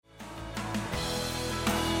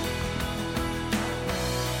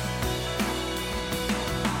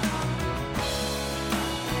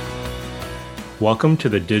Welcome to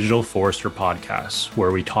the Digital Forester Podcast, where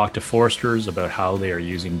we talk to foresters about how they are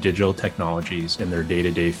using digital technologies in their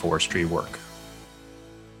day-to-day forestry work.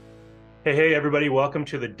 Hey, everybody. Welcome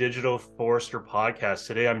to the Digital Forester Podcast.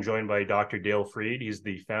 Today, I'm joined by Dr. Dale Freed. He's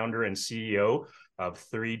the founder and CEO of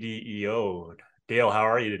 3DEO. Dale, how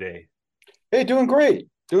are you today? Hey, doing great.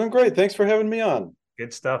 Doing great. Thanks for having me on.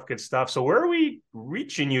 Good stuff. Good stuff. So where are we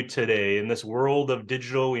reaching you today in this world of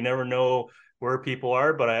digital? We never know where people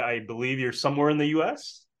are, but I believe you're somewhere in the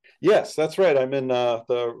U.S.? Yes, that's right. I'm in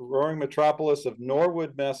the roaring metropolis of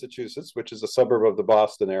Norwood, Massachusetts, which is a suburb of the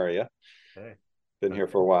Boston area. Okay. Been here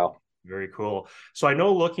for a while. Very cool. So I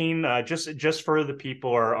know looking just for the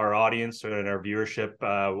people, our audience and our viewership,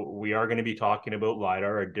 we are going to be talking about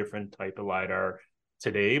lidar, a different type of lidar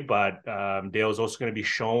today, but Dale is also going to be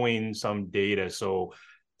showing some data. So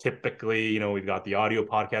typically, we've got the audio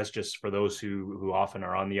podcast just for those who often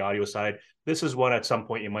are on the audio side. This is one at some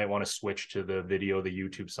point you might want to switch to the video, the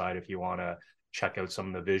YouTube side, if you want to check out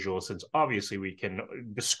some of the visuals, since obviously we can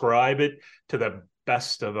describe it to the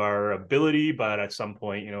best of our ability, but at some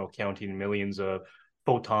point, counting millions of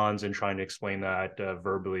photons and trying to explain that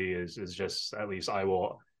verbally is just, at least I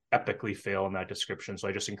will epically fail in that description. So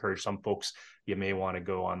I just encourage some folks, you may want to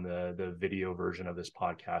go on the video version of this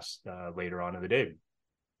podcast later on in the day.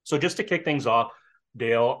 So just to kick things off,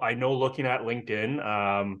 Dale, I know looking at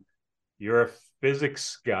LinkedIn, you're a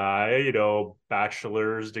physics guy,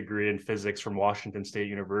 bachelor's degree in physics from Washington State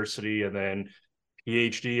University, and then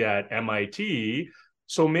PhD at MIT.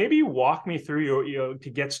 So maybe walk me through your, to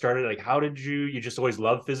get started, like how did you just always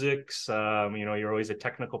love physics? You're always a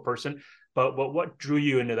technical person, but what drew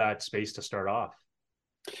you into that space to start off?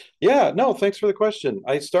 Yeah, no, thanks for the question.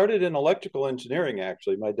 I started in electrical engineering,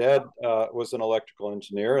 actually. My dad was an electrical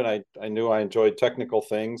engineer, and I knew I enjoyed technical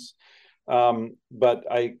things. But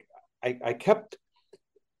I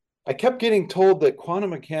kept getting told that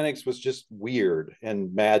quantum mechanics was just weird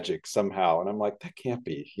and magic somehow. And I'm like, that can't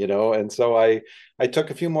be, And so I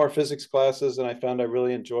took a few more physics classes and I found I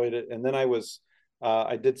really enjoyed it. And then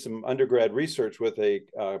I did some undergrad research with a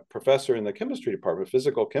professor in the chemistry department,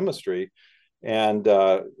 physical chemistry. And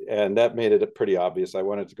that made it pretty obvious. I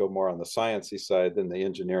wanted to go more on the sciencey side than the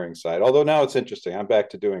engineering side. Although now it's interesting. I'm back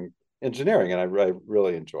to doing engineering and I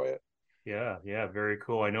really enjoy it. Yeah, very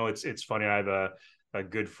cool. I know it's funny. I have a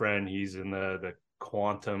good friend. He's in the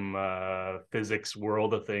quantum physics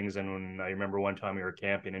world of things. And when I remember one time we were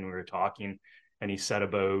camping and we were talking, and he said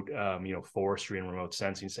about forestry and remote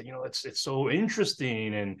sensing. He said, it's so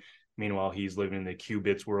interesting. And meanwhile, he's living in the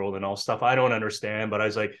qubits world and all stuff I don't understand. But I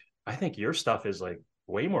was like, I think your stuff is like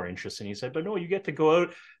way more interesting. He said, but no, you get to go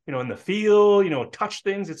out, in the field, touch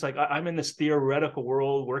things. It's like I'm in this theoretical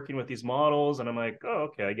world working with these models, and I'm like, oh,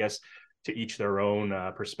 okay, I guess to each their own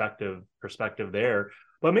perspective there.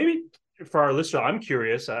 But maybe for our listener, I'm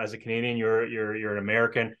curious. As a Canadian, you're an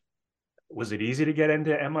American. Was it easy to get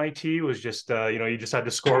into MIT? Was just you just had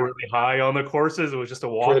to score really high on the courses. It was just a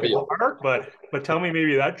walk in the Trivial. park. But tell me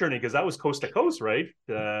maybe that journey, because that was coast to coast, right?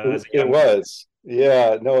 As a It young man. was.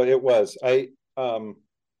 Yeah, no, it was.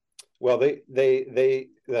 Well,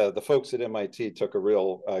 the folks at MIT took a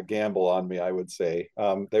real gamble on me, I would say.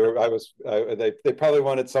 They probably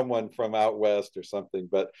wanted someone from out west or something,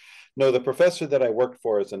 but no, the professor that I worked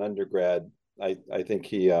for as an undergrad, I think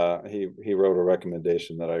he wrote a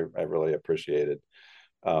recommendation that I really appreciated.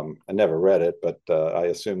 I never read it, but I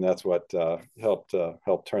assume that's what helped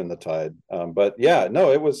turn the tide. But yeah,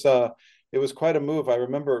 no, it was quite a move. I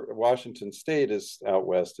remember Washington State is out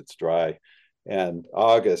west; it's dry. And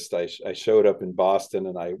August, I showed up in Boston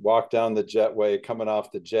and I walked down the jetway coming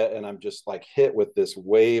off the jet, and I'm just like hit with this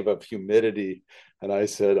wave of humidity. And I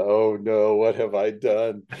said, "Oh no, what have I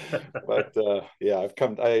done?" But yeah,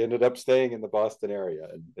 I ended up staying in the Boston area,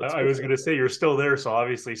 and it's I been was great. going to say you're still there, so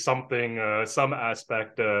obviously something, some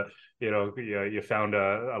aspect, you found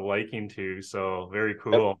a liking to. So very Yep.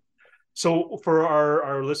 cool. So for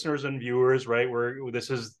our listeners and viewers, right,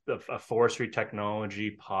 this is a forestry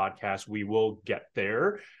technology podcast. We will get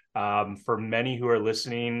there. For many who are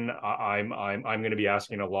listening, I'm going to be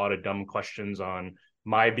asking a lot of dumb questions on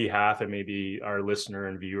my behalf and maybe our listener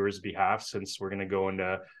and viewers' behalf, since we're going to go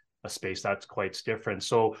into a space that's quite different.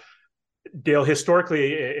 So Dale,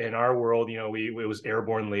 historically in our world, it was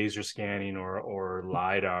airborne laser scanning or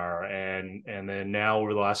lidar, and then now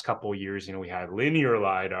over the last couple of years, we had linear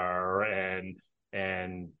lidar, and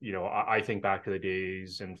I think back to the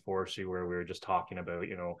days in forestry where we were just talking about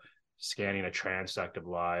scanning a transect of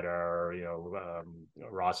lidar.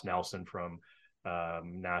 Ross Nelson from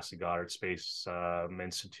NASA Goddard Space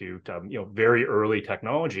Institute, very early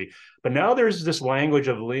technology. But now there's this language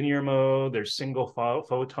of linear mode, there's single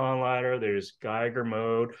photon lidar, there's Geiger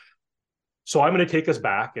mode. So I'm going to take us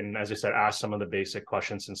back and, as I said, ask some of the basic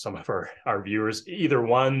questions, and some of our viewers, either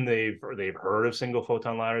one, they've heard of single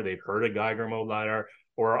photon lidar, they've heard of Geiger mode lidar,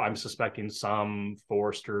 or I'm suspecting some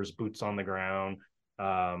foresters, boots on the ground,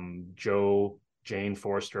 Jane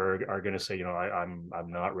Forster are going to say, I'm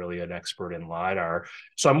not really an expert in lidar.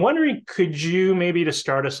 So I'm wondering, could you maybe, to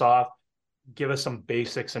start us off, give us some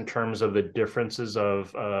basics in terms of the differences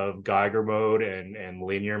of Geiger mode and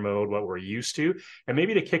linear mode, what we're used to, and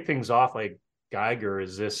maybe to kick things off, like Geiger,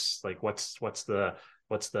 is this like what's the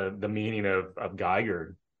meaning of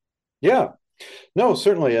Geiger? Yeah, no,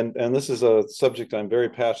 certainly, and this is a subject I'm very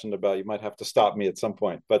passionate about. You might have to stop me at some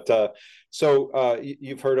point, but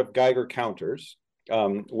you've heard of Geiger counters,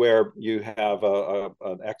 where you have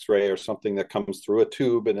an X-ray or something that comes through a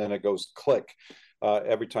tube, and then it goes click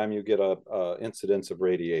every time you get a incidence of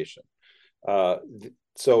radiation.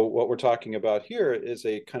 So what we're talking about here is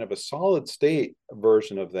a kind of a solid state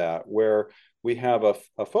version of that, where we have a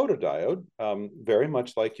photodiode, very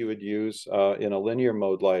much like you would use in a linear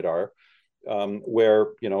mode lidar, where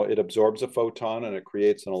it absorbs a photon and it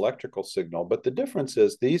creates an electrical signal. But the difference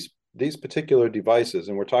is these particular devices,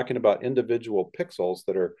 and we're talking about individual pixels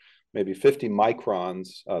that are maybe 50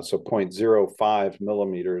 microns, so 0.05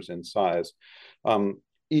 millimeters in size.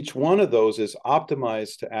 Each one of those is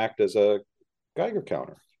optimized to act as a Geiger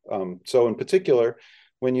counter. So in particular,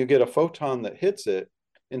 when you get a photon that hits it,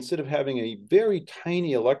 instead of having a very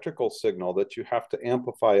tiny electrical signal that you have to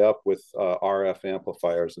amplify up with RF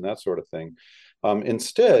amplifiers and that sort of thing,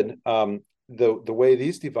 instead, the way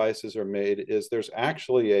these devices are made is there's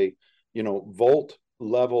actually a volt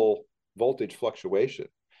level voltage fluctuation.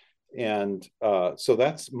 And so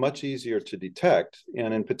that's much easier to detect.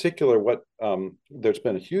 And in particular, there's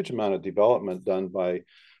been a huge amount of development done by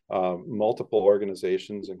multiple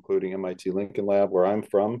organizations, including MIT Lincoln Lab, where I'm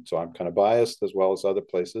from. So I'm kind of biased, as well as other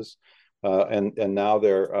places. And now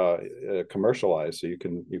they're commercialized, so you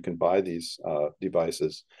can buy these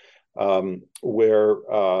devices, where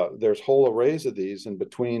there's whole arrays of these, and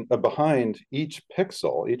behind each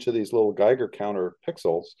pixel, each of these little Geiger counter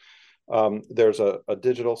pixels, there's a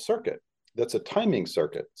digital circuit that's a timing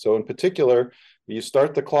circuit. So in particular, you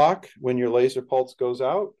start the clock when your laser pulse goes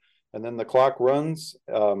out, and then the clock runs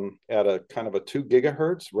at a kind of a 2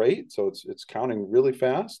 gigahertz rate. So it's counting really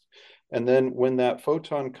fast. And then when that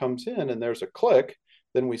photon comes in and there's a click,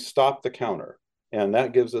 then we stop the counter. And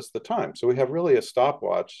that gives us the time. So we have really a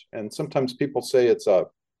stopwatch. And sometimes people say it's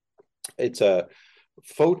a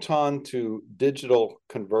photon to digital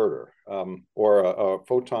converter, or a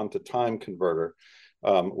photon to time converter,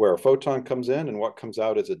 where a photon comes in and what comes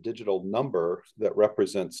out is a digital number that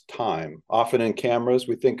represents time. Often in cameras,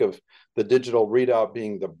 we think of the digital readout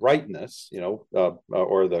being the brightness, or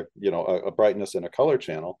a brightness in a color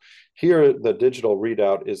channel. Here, the digital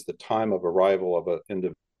readout is the time of arrival of an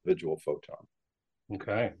individual photon.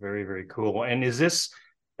 Okay, very, very cool. And is this,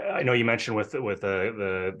 I know you mentioned with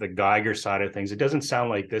the Geiger side of things, it doesn't sound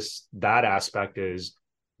like that aspect is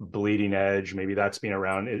bleeding edge. Maybe that's been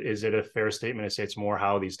around. Is it a fair statement to say it's more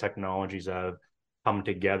how these technologies have come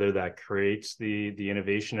together that creates the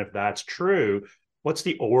innovation? If that's true, what's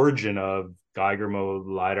the origin of Geiger mode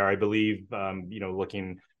lidar? I believe,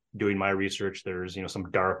 doing my research, there's some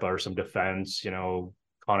DARPA or some defense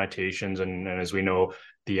connotations, and as we know,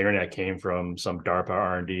 the internet came from some DARPA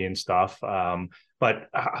R&D and stuff. But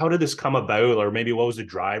how did this come about, or maybe what was the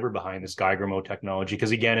driver behind this Geiger mode technology?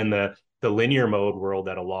 Because again, in the linear mode world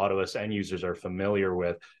that a lot of us end users are familiar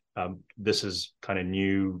with, this is kind of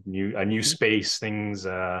a new space. Things,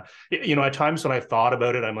 at times when I've thought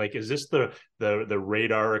about it, I'm like, is this the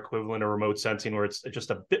radar equivalent of remote sensing, where it's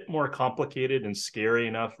just a bit more complicated and scary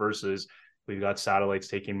enough, versus we've got satellites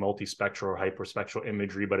taking multispectral or hyperspectral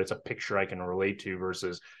imagery, but it's a picture I can relate to,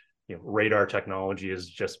 versus radar technology is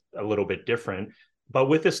just a little bit different. But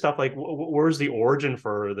with this stuff, like, where's the origin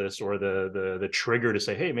for this, or the trigger to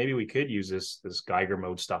say, hey, maybe we could use this Geiger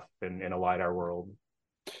mode stuff in a lidar world?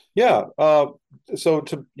 Yeah. So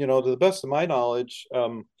to the best of my knowledge,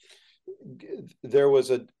 there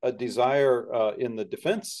was a desire in the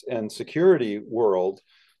defense and security world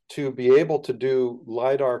to be able to do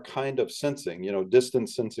lidar kind of sensing,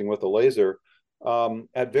 distance sensing with a laser,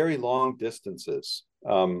 at very long distances.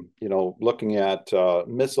 Looking at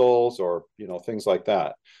missiles or things like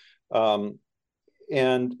that.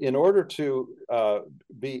 And in order to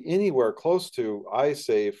be anywhere close to eye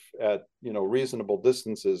safe at reasonable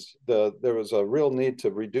distances, there was a real need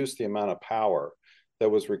to reduce the amount of power that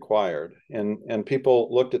was required. And people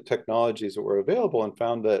looked at technologies that were available and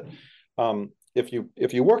found that if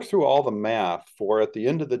you work through all the math for, at the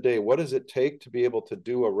end of the day, what does it take to be able to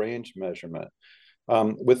do a range measurement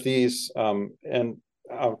with these, and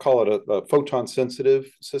I'll call it a photon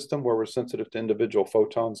sensitive system where we're sensitive to individual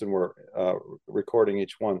photons and we're recording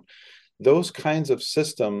each one. Those kinds of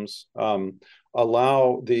systems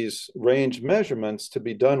allow these range measurements to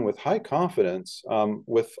be done with high confidence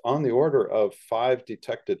with on the order of 5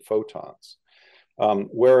 detected photons.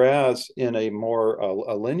 Whereas in a more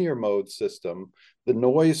a linear mode system, the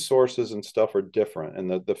noise sources and stuff are different,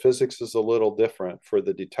 and the physics is a little different for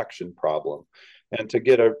the detection problem. And to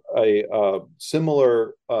get a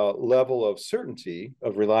similar level of certainty,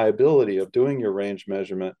 of reliability of doing your range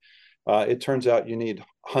measurement, it turns out you need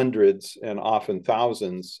hundreds and often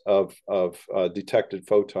thousands of detected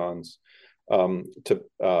photons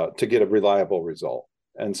to get a reliable result.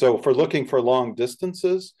 And so for looking for long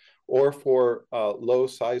distances, or for low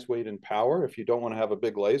size, weight, and power, if you don't want to have a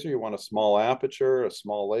big laser, you want a small aperture, a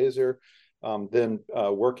small laser, then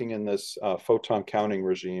working in this photon counting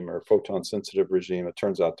regime or photon sensitive regime, it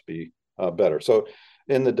turns out to be better. So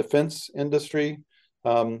in the defense industry,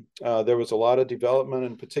 there was a lot of development,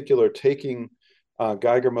 in particular taking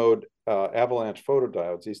Geiger mode avalanche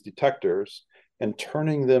photodiodes, these detectors, and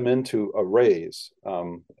turning them into arrays.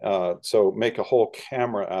 So make a whole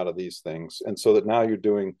camera out of these things. And so that now you're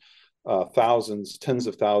doing thousands, tens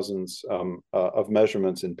of thousands of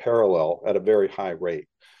measurements in parallel at a very high rate.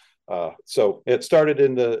 So it started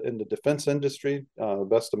in the defense industry, the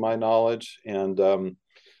best of my knowledge. And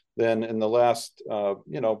then in the last,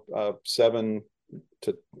 7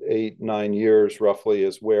 to 8, 9 years roughly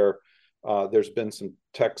is where there's been some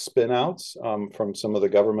tech spin-outs from some of the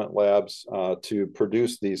government labs to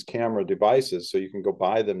produce these camera devices. So you can go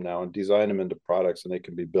buy them now and design them into products, and they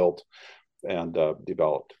can be built and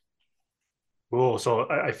developed. Cool. So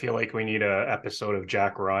I feel like we need a episode of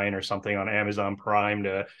Jack Ryan or something on Amazon Prime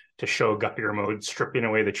to show Geiger-mode stripping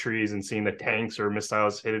away the trees and seeing the tanks or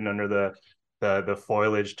missiles hidden under the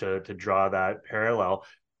foliage to draw that parallel.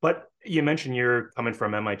 But you mentioned you're coming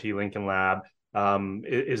from MIT Lincoln Lab.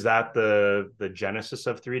 Is that the genesis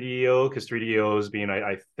of 3DEO? Because 3DEO has been,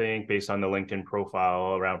 I think, based on the LinkedIn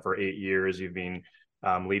profile, around for 8 years. You've been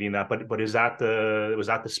leading that, but was that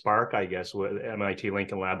the spark, I guess, with MIT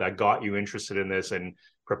Lincoln Lab that got you interested in this and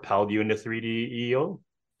propelled you into 3DEO?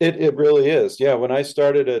 It really is. Yeah. When I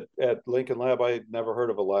started at Lincoln Lab, I had never heard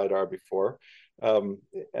of a lidar before.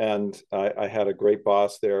 And I had a great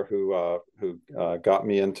boss there who got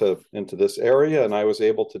me into this area, and I was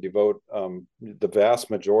able to devote the vast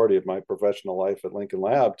majority of my professional life at Lincoln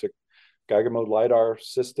Lab to Geiger-mode lidar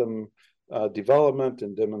system development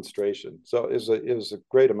and demonstration. So it was a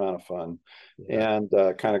great amount of fun, yeah.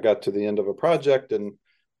 And kind of got to the end of a project, and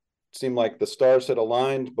seemed like the stars had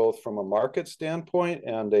aligned both from a market standpoint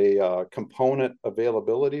and a component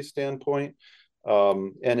availability standpoint.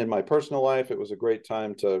 And in my personal life, it was a great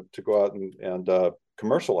time to go out and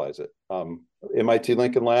commercialize it. MIT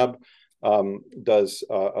Lincoln Lab does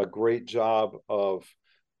a great job of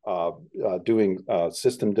doing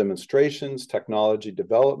system demonstrations, technology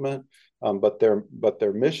development, but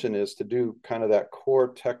their mission is to do kind of that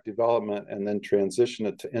core tech development and then transition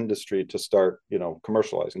it to industry to start,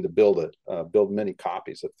 commercializing, to build it, build many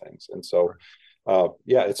copies of things. And so,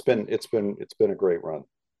 yeah, it's been a great run.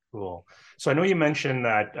 Cool. So I know you mentioned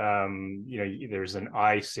that there's an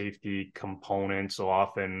eye safety component. So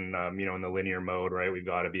often, in the linear mode, right, we've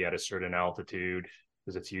got to be at a certain altitude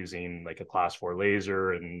because it's using like a class 4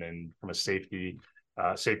 laser, and from a safety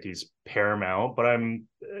is paramount. But I'm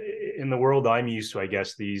in the world I'm used to, I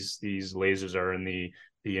guess these lasers are in the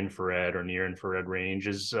infrared or near infrared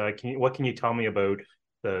ranges. What can you tell me about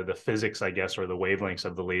the physics, I guess, or the wavelengths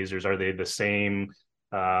of the lasers? Are they the same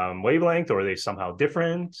wavelength, or are they somehow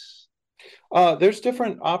different? There's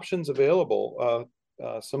different options available.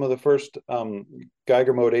 Some of the first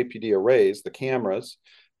Geiger mode APD arrays, the cameras,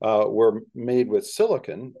 were made with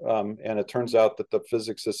silicon, and it turns out that the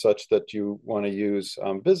physics is such that you want to use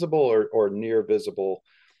visible or near visible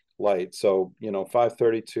light. So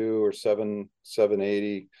 532 or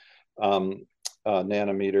 780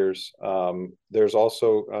 nanometers. There's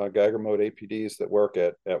also Geiger mode APDs that work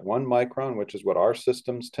at 1 micron, which is what our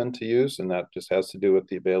systems tend to use, and that just has to do with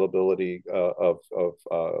the availability of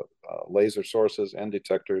laser sources and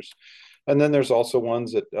detectors. And then there's also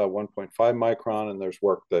ones at 1.5 micron, and there's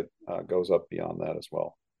work that goes up beyond that as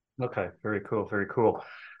well. Okay, very cool, very cool.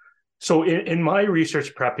 So in my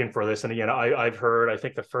research prepping for this, and again, I've heard, I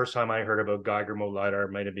think the first time I heard about Geiger mode lidar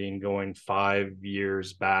might have been going 5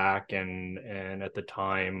 years back, and at the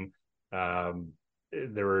time,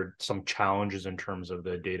 there were some challenges in terms of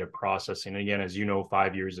the data processing. Again, as you know,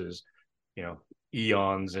 5 years is, you know,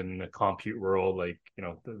 eons in the compute world. Like, you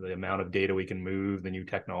know, the amount of data we can move, the new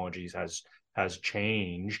technologies has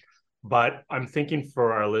changed. But I'm thinking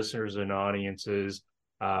for our listeners and audiences,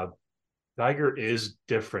 Geiger is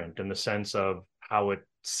different in the sense of how it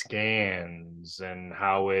scans and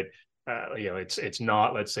how it, you know, it's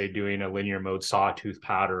not, let's say, doing a linear mode sawtooth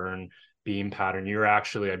pattern, beam pattern. You're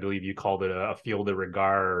actually, I believe you called it a field of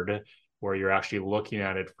regard, where you're actually looking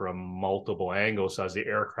at it from multiple angles. So as the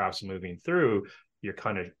aircraft's moving through, you're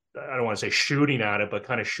kind of, I don't want to say shooting at it, but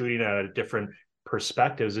kind of shooting at it different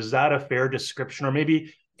perspectives. Is that a fair description? Or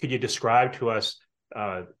maybe could you describe to us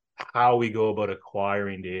how we go about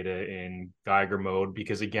acquiring data in Geiger mode?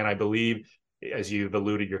 Because again, I believe, as you've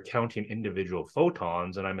alluded, you're counting individual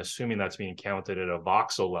photons, and I'm assuming that's being counted at a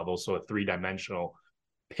voxel level, so a three-dimensional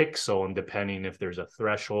pixel, and depending if there's a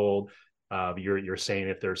threshold, you're saying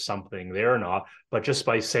if there's something there or not. But just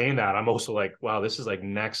by saying that, I'm also like, wow, this is like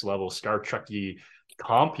next level Star Trek-y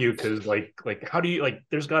compute, because like how do you, like,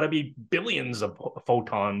 there's got to be billions of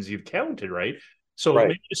photons you've counted, right? So Right.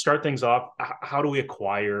 maybe to start things off, how do we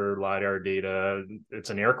acquire LiDAR data?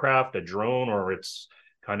 It's an aircraft, a drone, or it's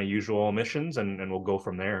kind of usual missions, and we'll go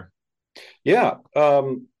from there. Yeah.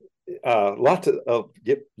 Lots of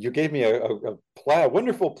you gave me a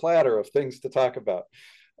wonderful platter of things to talk about.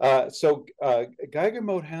 Geiger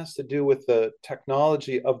mode has to do with the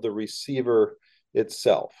technology of the receiver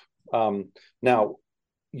itself. Now,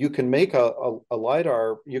 you can make a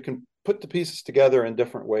LiDAR, you can put the pieces together in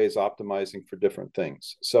different ways, optimizing for different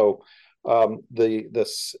things. So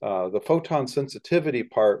the photon sensitivity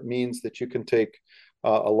part means that you can take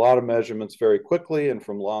a lot of measurements very quickly and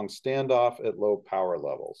from long standoff at low power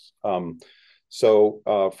levels.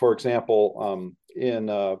 For example, in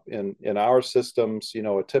our systems, you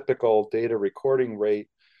know, a typical data recording rate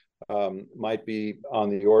might be on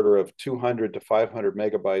the order of 200 to 500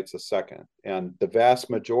 megabytes a second, and the vast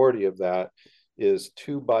majority of that is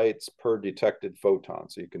 2 bytes per detected photon.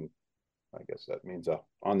 So you can, I guess that means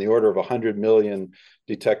on the order of 100 million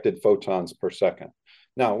detected photons per second.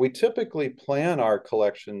 Now, we typically plan our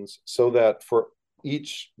collections so that for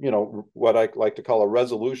each, you know, what I like to call a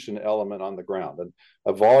resolution element on the ground, and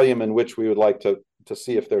a volume in which we would like to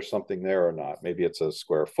see if there's something there or not. Maybe it's a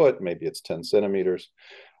square foot, maybe it's 10 centimeters.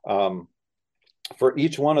 For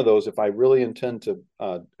each one of those, if I really intend to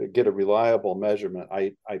get a reliable measurement,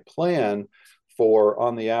 I plan for,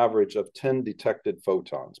 on the average, of 10 detected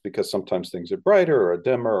photons, because sometimes things are brighter or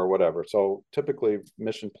dimmer or whatever. So typically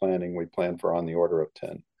mission planning, we plan for on the order of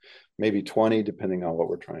 10, maybe 20, depending on what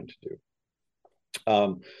we're trying to do.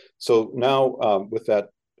 So now with that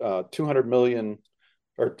 200 million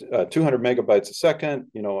or 200 megabytes a second,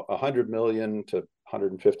 you know, 100 million to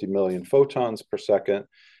 150 million photons per second.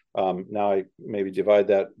 Now I maybe divide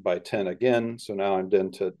that by 10 again. So now I'm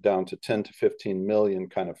down to 10 to 15 million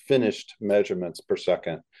kind of finished measurements per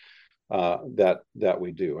second that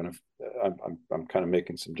we do. And if, I'm kind of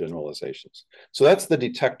making some generalizations. So that's the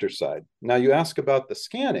detector side. Now you ask about the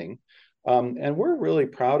scanning, and we're really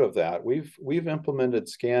proud of that. We've implemented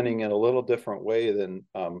scanning in a little different way than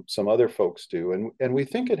some other folks do. And we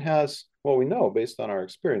think it has, well, we know based on our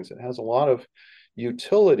experience, it has a lot of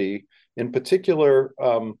utility, in particular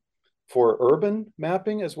for urban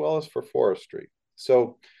mapping as well as for forestry.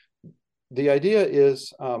 So the idea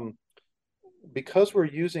is, because we're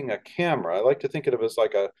using a camera, I like to think of it as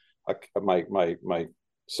like my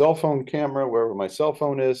cell phone camera, wherever my cell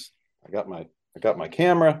phone is. I got my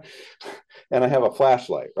camera, and I have a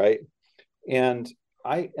flashlight, right? And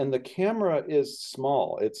the camera is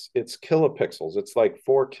small. It's kilopixels. It's like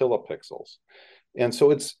 4 kilopixels. And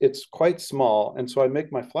so it's quite small. And so I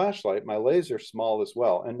make my flashlight, my laser, small as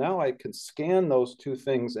well. And now I can scan those two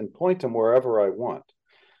things and point them wherever I want.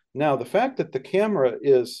 Now, the fact that the camera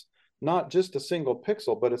is not just a single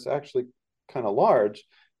pixel, but it's actually kind of large,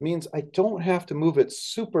 means I don't have to move it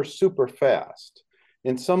super, super fast.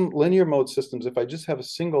 In some linear mode systems, if I just have a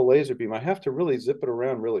single laser beam, I have to really zip it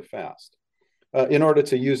around really fast in order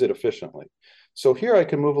to use it efficiently. So here I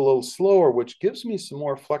can move a little slower, which gives me some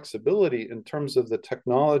more flexibility in terms of the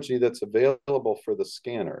technology that's available for the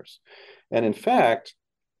scanners. And in fact,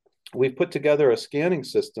 we've put together a scanning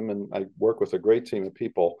system, and I work with a great team of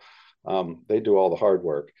people. They do all the hard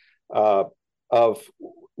work.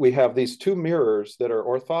 We have these 2 mirrors that are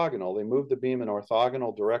orthogonal. They move the beam in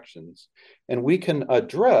orthogonal directions. And we can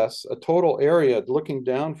address a total area looking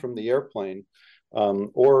down from the airplane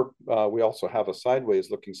Or we also have a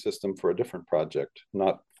sideways looking system for a different project,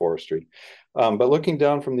 not forestry. But looking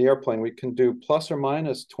down from the airplane, we can do plus or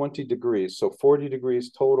minus 20 degrees. So 40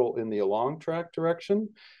 degrees total in the along track direction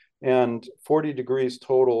and 40 degrees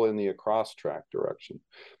total in the across track direction.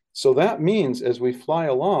 So that means as we fly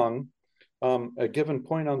along, a given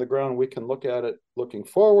point on the ground, we can look at it looking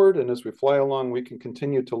forward. And as we fly along, we can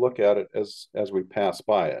continue to look at it as we pass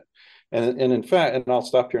by it. And in fact, and I'll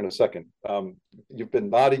stop here in a second. You've been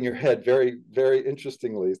nodding your head very, very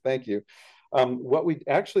interestingly. Thank you. What we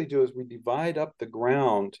actually do is we divide up the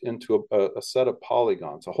ground into a set of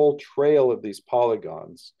polygons, a whole trail of these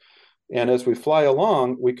polygons. And as we fly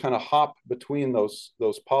along, we kind of hop between those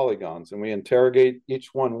polygons, and we interrogate each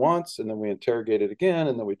one once, and then we interrogate it again,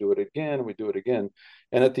 and then we do it again, and we do it again.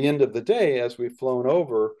 And at the end of the day, as we've flown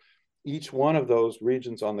over, each one of those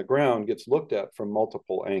regions on the ground gets looked at from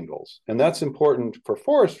multiple angles. And that's important for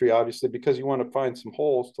forestry, obviously, because you want to find some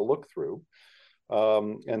holes to look through.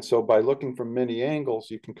 And so by looking from many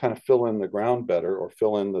angles, you can kind of fill in the ground better or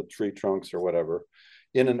fill in the tree trunks or whatever.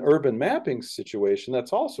 In an urban mapping situation,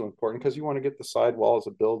 that's also important because you want to get the sidewalls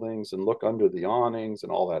of buildings and look under the awnings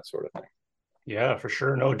and all that sort of thing. Yeah, for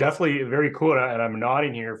sure. No, definitely very cool. And I'm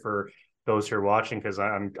nodding here for those who are watching because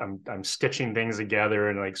I'm stitching things together,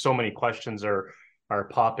 and like so many questions are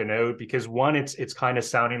popping out because one, it's kind of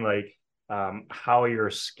sounding like how you're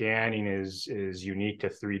scanning is unique to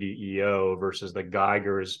 3D EO versus the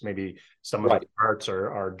Geigers. Maybe some of the Right. parts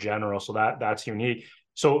are general, so that's unique.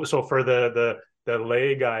 So for the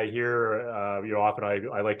lay guy here, often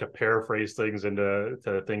I like to paraphrase things into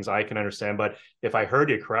things I can understand. But if I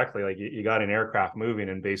heard you correctly, like you got an aircraft moving,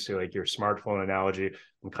 and basically, like your smartphone analogy,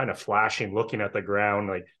 I'm kind of flashing, looking at the ground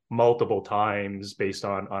like multiple times based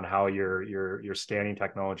on how your scanning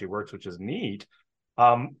technology works, which is neat.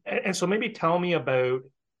 And so maybe tell me about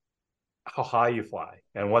how high you fly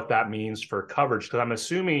and what that means for coverage. Because I'm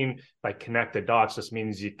assuming by connect the dots, this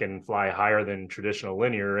means you can fly higher than traditional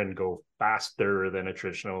linear and go faster than a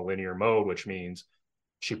traditional linear mode, which means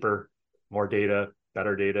cheaper, more data,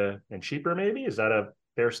 better data, and cheaper. Maybe is that a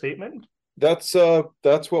fair statement? That's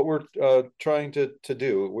what we're trying to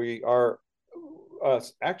do. We are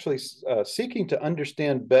actually seeking to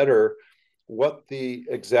understand better what the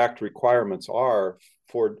exact requirements are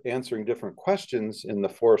for answering different questions in the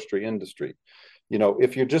forestry industry. You know,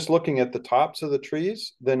 if you're just looking at the tops of the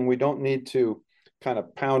trees, then we don't need to kind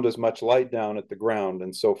of pound as much light down at the ground.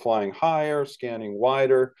 And so flying higher, scanning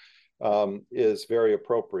wider, is very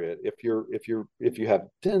appropriate. If you have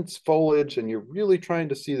dense foliage and you're really trying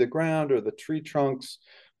to see the ground or the tree trunks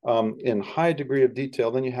in high degree of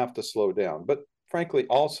detail, then you have to slow down. But frankly,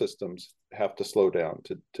 all systems have to slow down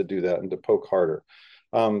to do that and to poke harder.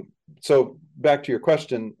 So back to your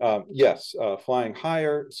question, yes, flying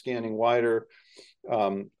higher, scanning wider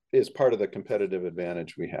is part of the competitive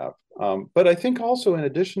advantage we have. But I think also in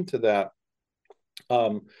addition to that,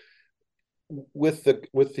 with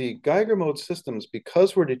the Geiger mode systems,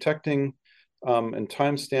 because we're detecting and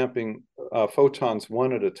time stamping photons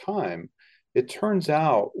one at a time, it turns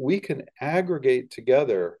out we can aggregate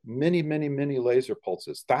together many, many, many laser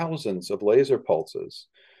pulses, thousands of laser pulses,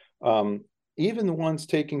 even the ones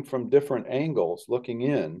taking from different angles looking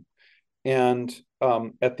in. And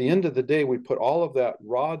at the end of the day, we put all of that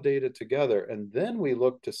raw data together, and then we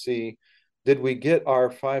look to see, did we get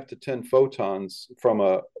our 5 to 10 photons from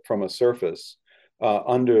a surface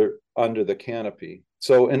under the canopy?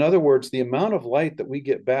 So in other words, the amount of light that we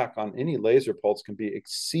get back on any laser pulse can be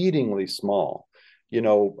exceedingly small. You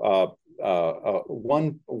know,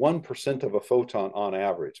 1% of a photon on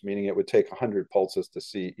average, meaning it would take 100 pulses to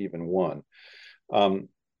see even one.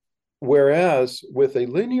 Whereas with a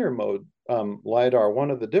linear mode lidar, one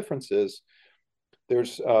of the differences,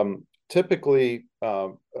 there's typically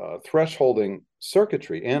thresholding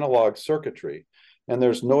circuitry, analog circuitry, and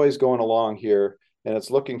there's noise going along here, and it's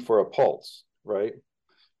looking for a pulse, right?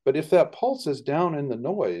 But if that pulse is down in the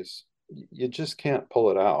noise, you just can't pull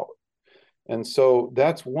it out. And so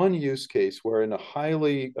that's one use case where in a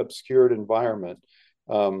highly obscured environment,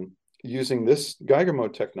 using this Geiger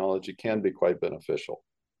mode technology can be quite beneficial.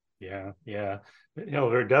 Yeah, yeah.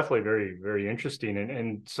 They're definitely very, very interesting.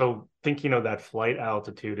 And so thinking of that flight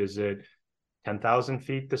altitude, is it 10,000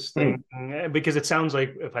 feet, this thing? Hmm. Because it sounds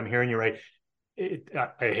like, if I'm hearing you right, I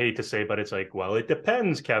hate to say, but it's like, well, it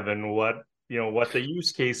depends, Kevin, what the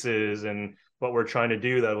use case is and what we're trying to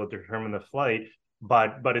do that will determine the flight.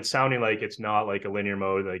 But it's sounding like it's not like a linear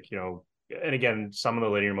mode, like, and again, some of the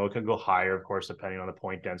linear mode can go higher, of course, depending on the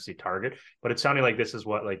point density target. But it's sounding like this is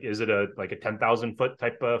what, like, is it a 10,000 foot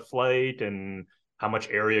type of flight, and how much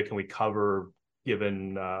area can we cover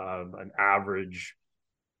given an average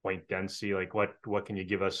point density? Like what can you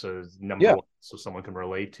give us as number Yeah. one so someone can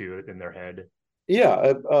relate to it in their head?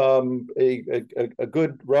 Yeah, a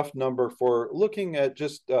good rough number for looking at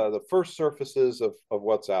just the first surfaces of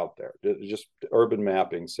what's out there, just urban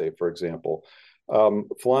mapping, say, for example.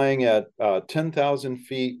 Flying at 10,000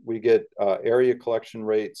 feet, we get area collection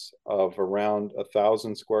rates of around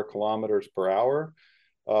 1,000 square kilometers per hour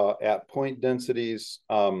at point densities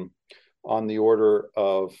on the order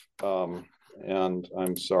of, and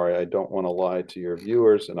I'm sorry, I don't want to lie to your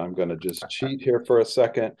viewers, and I'm going to just cheat here for a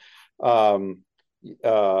second. Um,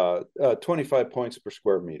 25 points per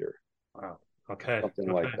square meter, Wow. Okay.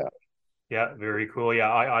 something Okay. like that. Yeah, very cool. Yeah,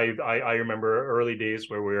 I remember early days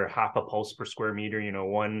where we were half a pulse per square meter,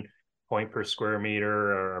 1 point per square meter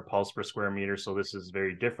or a pulse per square meter. So this is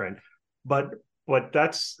very different. But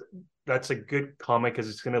that's a good comment because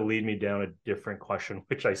it's going to lead me down a different question,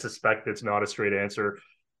 which I suspect it's not a straight answer.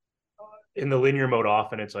 In the linear mode,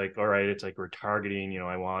 often it's like, all right, it's like we're targeting,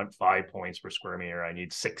 I want 5 points per square meter. I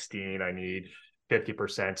need 16, I need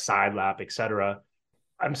 50% side lap, etc.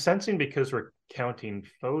 I'm sensing because we're counting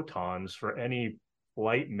photons for any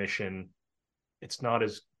flight mission, it's not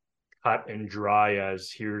as cut and dry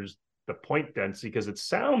as here's the point density, because it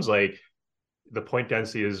sounds like the point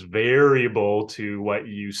density is variable to what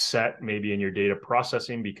you set maybe in your data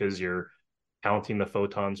processing because you're counting the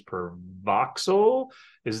photons per voxel.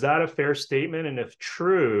 Is that a fair statement? And if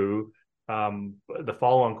true, the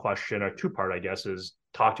follow-on question, a two-part, I guess, is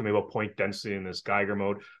talk to me about point density in this Geiger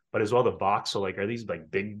mode, but as well the voxel. Like, are these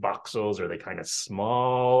like big voxels? Are they kind of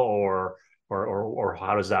small, or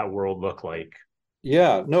how does that world look like?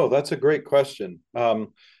 Yeah, no, that's a great question. And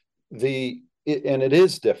it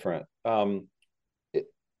is different. It,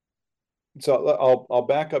 so I'll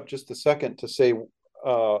back up just a second to say,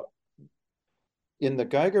 uh, in the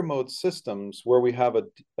Geiger mode systems where we have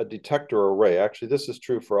a detector array, actually, this is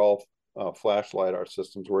true for all flash LiDAR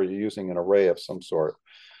systems where you're using an array of some sort.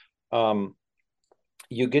 Um,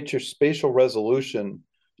 you get your spatial resolution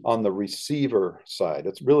on the receiver side.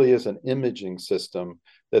 It really is an imaging system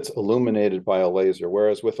that's illuminated by a laser.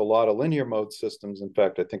 Whereas with a lot of linear mode systems, in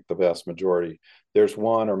fact, I think the vast majority, there's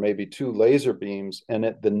one or maybe two laser beams,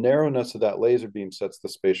 and the narrowness of that laser beam sets the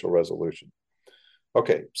spatial resolution.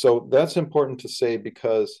 Okay, so that's important to say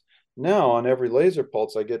because now on every laser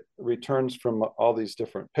pulse, I get returns from all these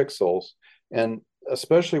different pixels. And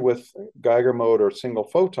especially with Geiger mode or single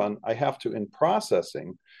photon, I have to, in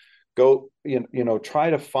processing, go,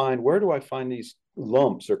 try to find, where do I find these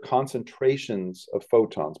lumps or concentrations of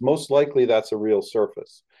photons? Most likely that's a real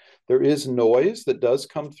surface. There is noise that does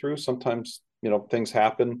come through. Sometimes, things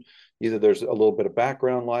happen. Either there's a little bit of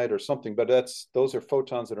background light or something, but those are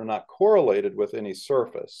photons that are not correlated with any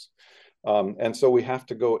surface. And so we have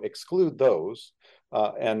to go exclude those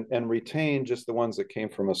and retain just the ones that came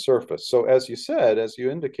from a surface. So as you said, as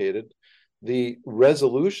you indicated, the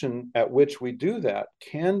resolution at which we do that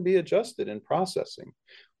can be adjusted in processing.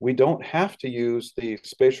 We don't have to use the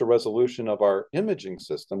spatial resolution of our imaging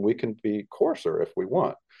system. We can be coarser if we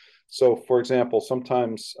want. So for example,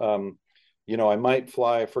 sometimes, I might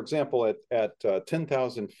fly, for example, at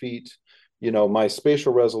 10,000 feet, my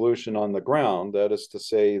spatial resolution on the ground, that is to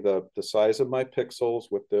say the size of my pixels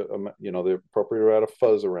with the appropriate amount of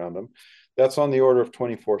fuzz around them, that's on the order of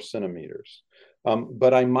 24 centimeters.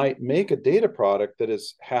 But I might make a data product that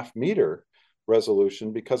is half meter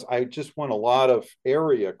resolution because I just want a lot of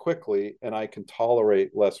area quickly and I can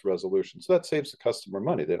tolerate less resolution. So that saves the customer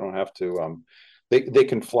money. They don't have to, they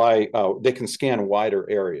can fly, they can scan wider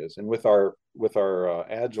areas. And with our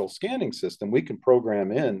agile scanning system, we can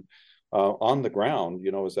program in on the ground,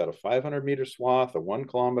 is that a 500-meter swath, a 1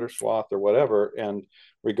 kilometer swath, or whatever. And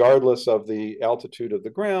regardless of the altitude of the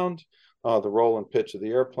ground, the roll and pitch of the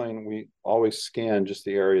airplane, we always scan just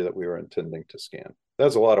the area that we were intending to scan.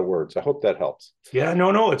 That's a lot of words. I hope that helps. Yeah,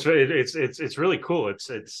 no, it's really cool.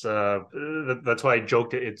 That's why I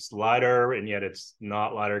joked it's lidar, and yet it's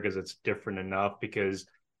not lidar because it's different enough. Because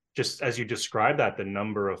just as you described that, the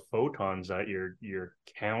number of photons that you're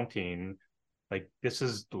counting, like this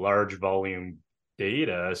is large volume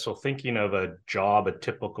data. So thinking of a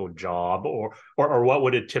typical job, or what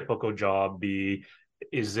would a typical job be?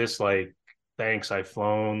 Is this like, thanks, I've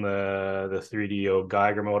flown the 3DO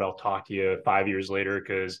Geiger mode. I'll talk to you 5 years later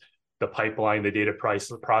because the data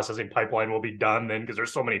processing pipeline will be done then because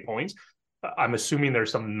there's so many points. I'm assuming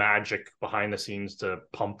there's some magic behind the scenes to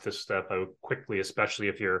pump this stuff out quickly, especially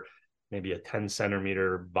if you're maybe a 10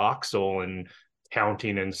 centimeter voxel and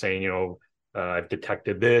counting and saying, I've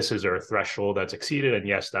detected this. Is there a threshold that's exceeded? And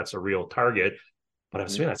yes, that's a real target. But I'm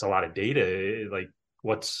assuming that's a lot of data. Like,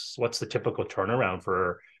 what's the typical turnaround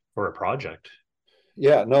for a project?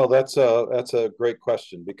 Yeah, no, that's a great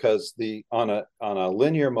question because the on a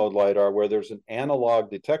linear mode lidar where there's an analog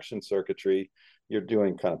detection circuitry, you're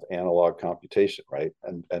doing kind of analog computation, right?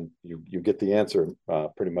 And you get the answer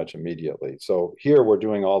pretty much immediately. So here we're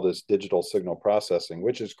doing all this digital signal processing,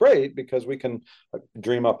 which is great because we can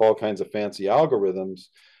dream up all kinds of fancy algorithms,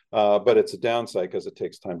 but it's a downside because it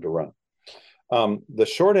takes time to run. The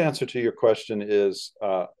short answer to your question is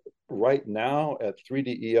right now at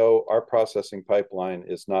 3DEO, our processing pipeline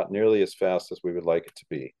is not nearly as fast as we would like it to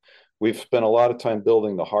be. We've spent a lot of time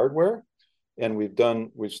building the hardware, and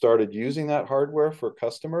we've started using that hardware for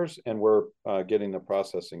customers, and we're getting the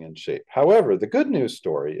processing in shape. However, the good news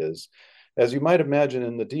story is, as you might imagine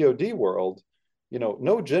in the DoD world,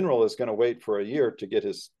 no general is going to wait for a year to get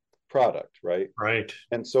his product, right? Right.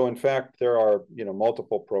 And so, in fact, there are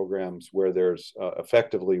multiple programs where there's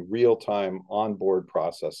effectively real-time onboard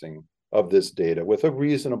processing of this data with a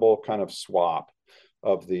reasonable kind of swap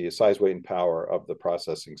of the size, weight, and power of the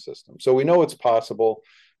processing system. So we know it's possible.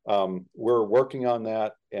 We're working on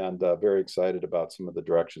that and very excited about some of the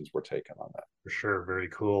directions we're taking on that. For sure, very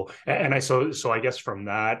cool. And I guess from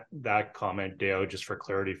that comment, Dale, just for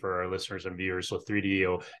clarity for our listeners and viewers, so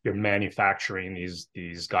 3DO, you're manufacturing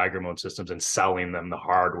these Geiger-mode systems and selling them the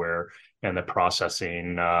hardware and the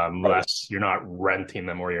processing. Right. Less, you're not renting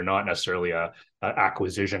them, or you're not necessarily a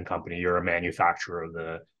acquisition company. You're a manufacturer of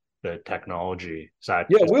the technology. Is that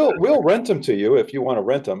Yeah, is we'll rent them to you if you want to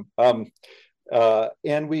rent them.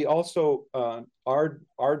 And we also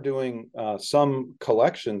are doing some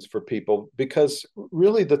collections for people because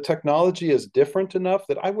really the technology is different enough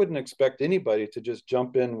that I wouldn't expect anybody to just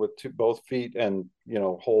jump in with both feet and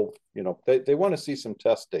they want to see some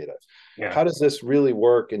test data. yeah. How does this really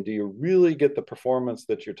work, and do you really get the performance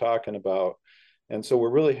that you're talking about? And so we're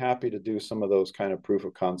really happy to do some of those kind of proof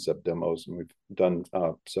of concept demos, and we've done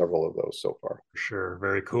several of those so far. Sure,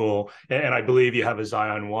 very cool. And I believe you have a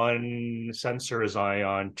Zion 1 sensor, a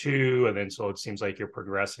Zion 2, and then so it seems like you're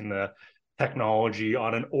progressing the technology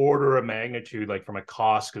on an order of magnitude, like from a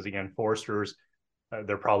cost, because again, foresters,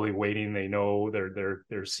 they're probably waiting. They know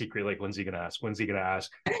they're secret, like, when's he going to ask? When's he going to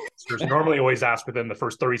ask? Foresters normally always ask within the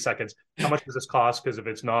first 30 seconds, how much does this cost? Because if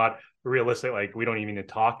it's not realistic, like, we don't even need to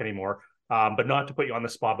talk anymore. But not to put you on the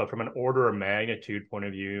spot, but from an order of magnitude point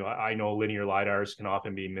of view, I know linear lidars can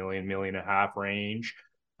often be million and a half range.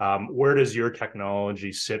 Where does your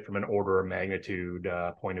technology sit from an order of magnitude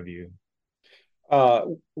point of view? Uh,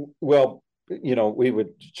 well, we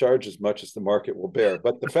would charge as much as the market will bear.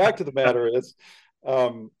 But the fact of the matter is,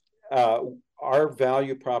 um, uh, our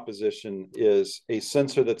value proposition is a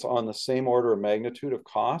sensor that's on the same order of magnitude of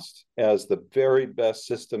cost as the very best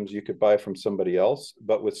systems you could buy from somebody else,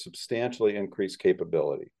 but with substantially increased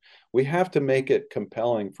capability. We have to make it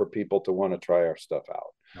compelling for people to want to try our stuff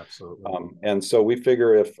out. Absolutely. And so we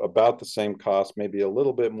figure if about the same cost, maybe a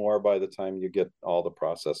little bit more by the time you get all the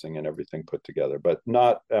processing and everything put together, but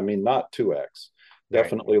not 2x, Right.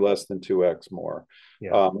 definitely less than 2x more,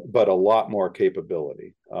 Yeah, but a lot more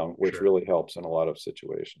capability, which sure. really helps in a lot of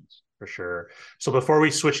situations. For sure. So before we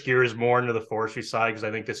switch gears more into the forestry side, because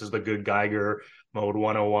I think this is the good Geiger mode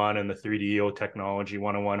 101 and the 3DO technology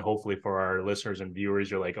 101, hopefully for our listeners and viewers,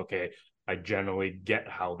 you're like, okay, I generally get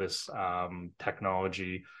how this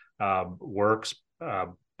technology works.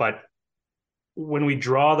 But when we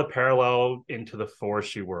draw the parallel into the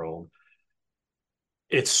forestry world,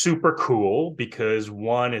 it's super cool because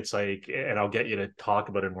one, it's like, and I'll get you to talk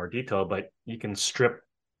about it in more detail, but you can strip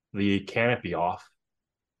the canopy off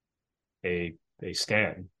a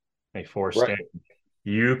stand, a forest Right. stand.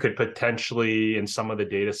 You could potentially, in some of the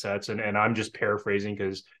data sets, and I'm just paraphrasing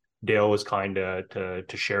because Dale was kind of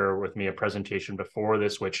to share with me a presentation before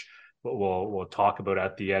this, which we'll talk about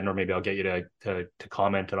at the end, or maybe I'll get you to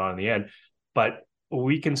comment it on in the end. But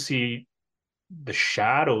we can see the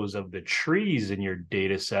shadows of the trees in your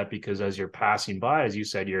data set because as you're passing by, as you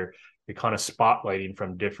said, you're kind of spotlighting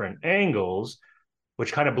from different angles,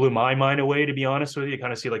 which kind of blew my mind away, to be honest with you. You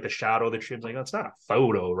kind of see like the shadow of the tree. It's like, that's not a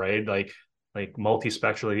photo, right? Like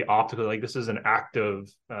multispectral, the optical, like this is an active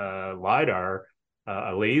lidar,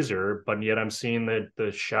 a laser, but yet I'm seeing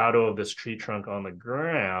the shadow of this tree trunk on the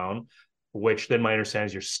ground, which then my understanding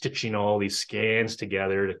is you're stitching all these scans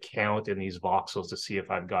together to count in these voxels to see if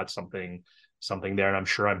I've got something there. And I'm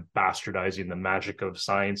sure I'm bastardizing the magic of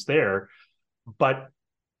science there. But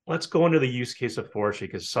let's go into the use case of forestry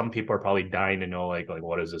because some people are probably dying to know like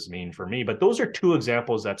what does this mean for me? But those are two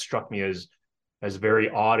examples that struck me as very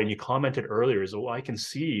odd. And you commented earlier is, well, I can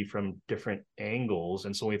see from different angles.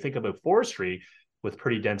 And so when we think about forestry with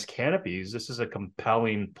pretty dense canopies, this is a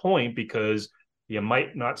compelling point because you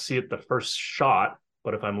might not see it the first shot,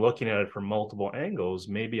 but if I'm looking at it from multiple angles,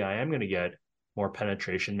 maybe I am going to get more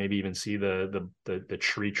penetration, maybe even see the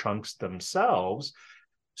tree trunks themselves.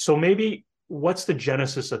 So maybe what's the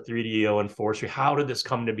genesis of 3DO and forestry? How did this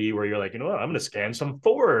come to be where you're like, you know what, I'm going to scan some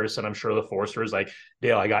forests? And I'm sure the forester is like,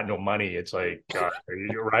 Dale, I got no money. It's like,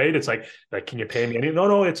 you're right. It's like, can you pay me any? No,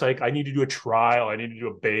 no. It's like, I need to do a trial. I need to do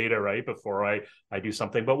a beta, right? Before I do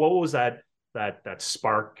something. But what was that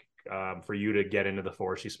spark for you to get into the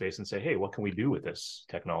forestry space and say, hey, what can we do with this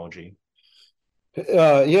technology?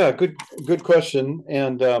 Yeah, good question.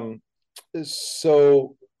 And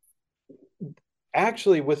so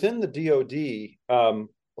actually within the DoD,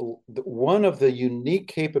 one of the unique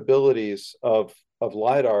capabilities of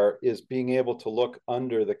lidar is being able to look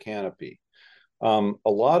under the canopy. A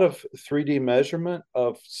lot of 3D measurement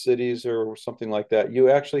of cities or something like that you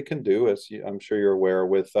actually can do, as I'm sure you're aware,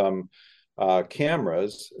 with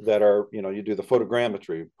cameras that are, you do the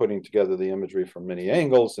photogrammetry, putting together the imagery from many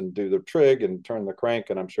angles and do the trig and turn the crank.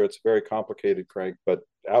 And I'm sure it's a very complicated crank, but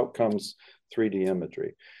out comes 3D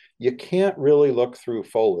imagery. You can't really look through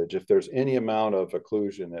foliage if there's any amount of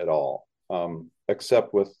occlusion at all,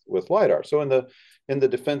 except with lidar. So in the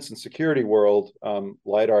defense and security world,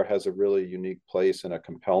 lidar has a really unique place and a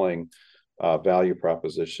compelling value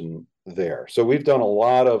proposition there. So we've done a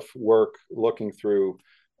lot of work looking through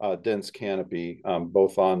dense canopy,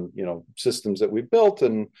 both on systems that we've built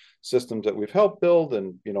and systems that we've helped build,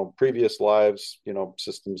 and previous lives,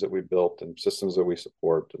 systems that we built and systems that we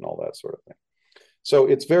support and all that sort of thing. So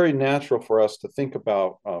it's very natural for us to think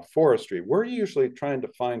about forestry. We're usually trying to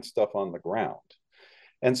find stuff on the ground.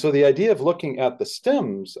 And so the idea of looking at the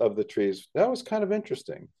stems of the trees, that was kind of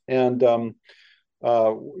interesting. And,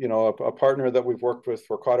 a partner that we've worked with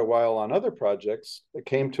for quite a while on other projects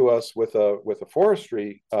came to us with a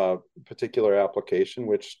forestry particular application,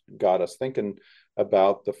 which got us thinking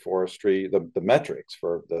about the forestry, the metrics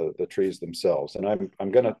for the trees themselves. And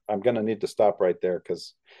I'm gonna need to stop right there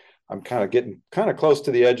because I'm kind of getting close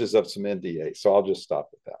to the edges of some NDA, so I'll just stop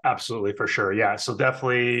with that. Absolutely, for sure. Yeah. So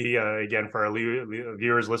definitely, again, for our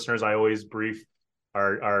viewers, listeners, I always brief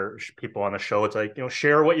our people on the show. It's like,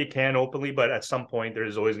 share what you can openly, but at some point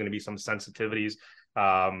there's always going to be some sensitivities.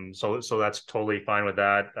 So that's totally fine with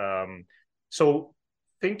that. So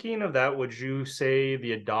thinking of that, would you say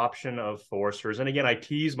the adoption of foresters, and again, I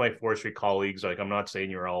tease my forestry colleagues, like I'm not saying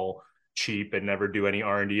you're all cheap and never do any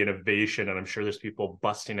R&D innovation, and I'm sure there's people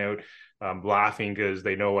busting out laughing because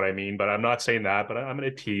they know what I mean, but I'm not saying that, but I'm going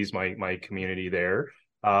to tease my community there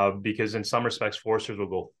because in some respects foresters will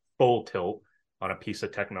go full tilt on a piece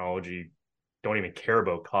of technology, don't even care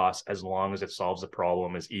about cost as long as it solves the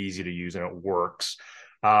problem, is easy to use, and it works.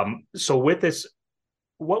 So with this,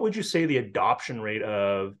 what would you say the adoption rate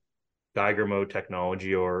of Geiger-mode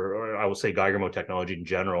technology, or I will say Geiger-mode technology in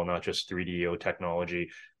general, not just 3DO technology,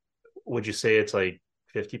 would you say it's like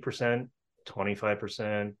 50%,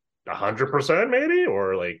 25%, 100% maybe,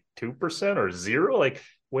 or like 2% or zero? Like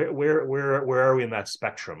where are we in that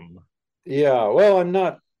spectrum? Yeah, well, I'm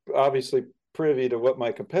not obviously privy to what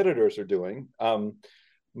my competitors are doing.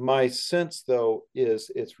 My sense, though,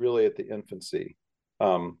 is it's really at the infancy.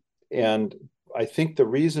 And I think the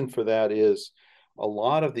reason for that is a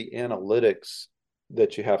lot of the analytics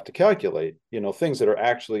that you have to calculate, things that are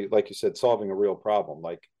actually, like you said, solving a real problem.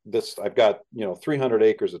 Like this, I've got, 300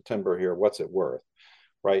 acres of timber here. What's it worth?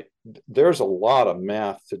 Right? There's a lot of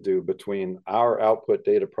math to do between our output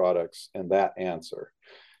data products and that answer.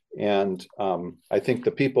 And I think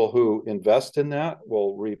the people who invest in that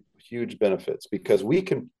will reap huge benefits because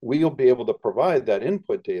we'll be able to provide that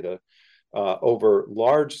input data over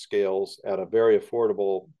large scales at a very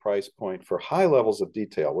affordable price point for high levels of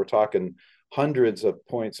detail. We're talking hundreds of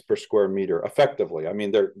points per square meter effectively. I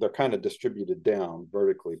mean, they're kind of distributed down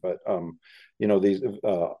vertically, but these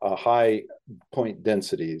high point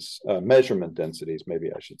densities, measurement densities,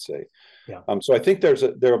 maybe I should say. Yeah. So I think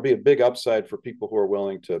there'll be a big upside for people who are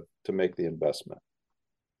willing to make the investment.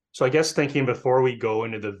 So I guess thinking before we go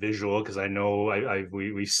into the visual, because I know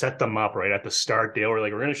we set them up right at the start, Dale. We're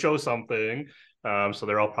like, we're going to show something. So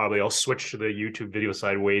they're all switch to the YouTube video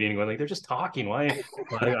side waiting, going like, they're just talking. Why?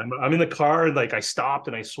 I'm in the car, like I stopped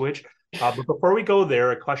and I switched. But before we go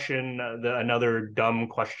there, a question, another dumb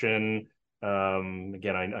question.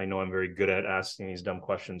 Again, I know I'm very good at asking these dumb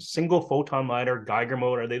questions. Single photon lidar, Geiger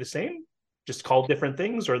mode, are they the same? Just called different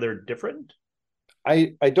things, or they're different?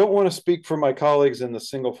 I don't want to speak for my colleagues in the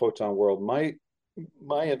single photon world. My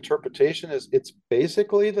interpretation is it's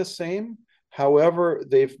basically the same. However,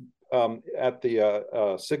 they've at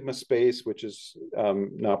the Sigma Space, which is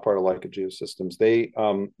now part of Leica Geosystems,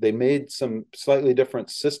 they made some slightly different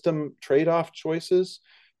system trade-off choices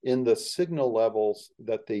in the signal levels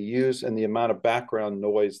that they use and the amount of background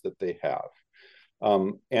noise that they have.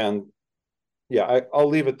 And yeah, I'll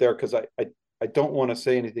leave it there because I don't want to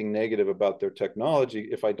say anything negative about their technology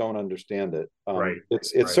if I don't understand it. Right. It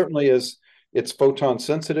Right. certainly is. It's photon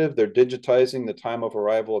sensitive. They're digitizing the time of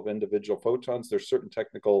arrival of individual photons. There's certain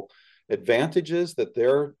technical advantages that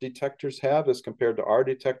their detectors have as compared to our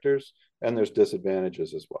detectors, and there's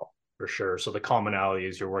disadvantages as well. For sure. So the commonality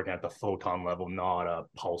is you're working at the photon level, not a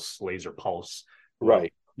pulse, laser pulse level.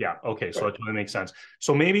 Right. Yeah. Okay. So Right. it totally makes sense.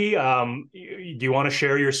 So maybe do you want to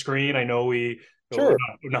share your screen? I know Sure.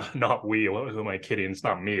 not we. Who am I kidding? It's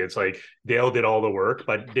not me. It's like Dale did all the work,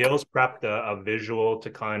 but Dale's prepped a visual to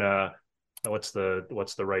kind of what's the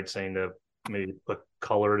right saying, to maybe put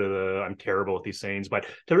color to the. I'm terrible with these things, but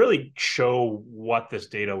to really show what this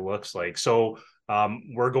data looks like. So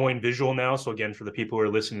we're going visual now. So again, for the people who are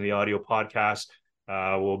listening to the audio podcast,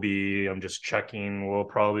 I'm just checking. We'll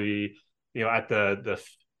probably, at the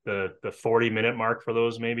 40-minute mark for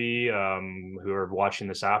those maybe who are watching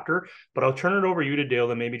this after. But I'll turn it over you to Dale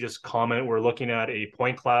to maybe just comment. We're looking at a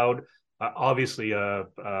point cloud, obviously a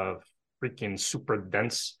freaking super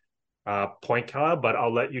dense point cloud, but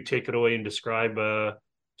I'll let you take it away and describe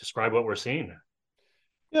what we're seeing.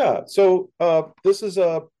 Yeah. So this is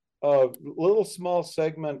a little small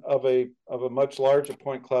segment of a much larger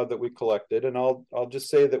point cloud that we collected, and I'll just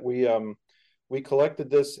say that we collected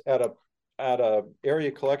this at a area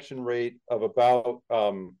collection rate of about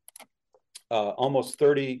almost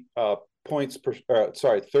 30 points per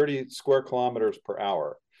 30 square kilometers per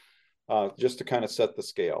hour, just to kind of set the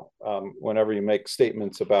scale. Whenever you make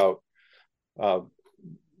statements about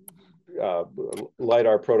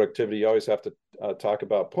lidar productivity, you always have to talk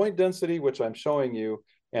about point density, which I'm showing you,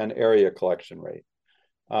 and area collection rate.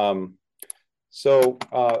 So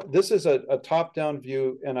this is a top-down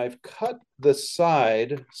view, and I've cut the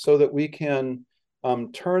side so that we can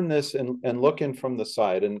turn this and look in from the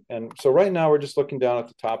side. And so right now we're just looking down at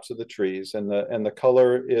the tops of the trees, and the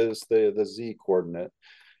color is the Z coordinate.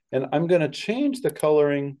 And I'm going to change the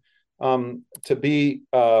coloring to be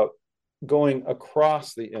going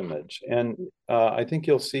across the image. And I think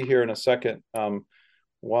you'll see here in a second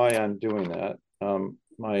why I'm doing that.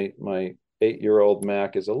 My 8-year-old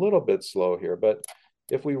Mac is a little bit slow here, but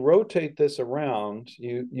if we rotate this around,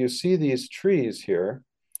 you see these trees here.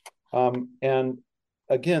 And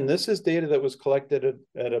again, this is data that was collected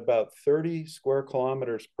at about 30 square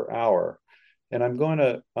kilometers per hour. And I'm going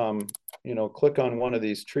to, click on one of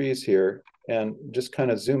these trees here and just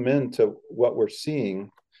kind of zoom into what we're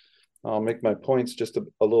seeing. I'll make my points just a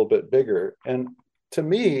little bit bigger. And to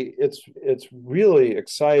me, it's really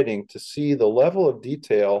exciting to see the level of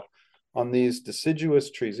detail on these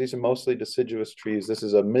deciduous trees. These are mostly deciduous trees. This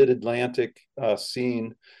is a mid-Atlantic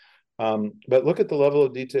scene. But look at the level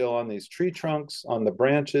of detail on these tree trunks, on the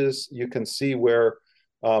branches. You can see where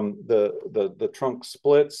the trunk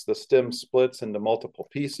splits, the stem splits into multiple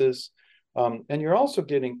pieces. And you're also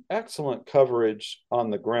getting excellent coverage on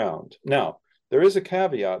the ground. Now, there is a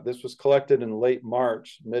caveat. This was collected in late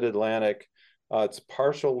March, mid-Atlantic. It's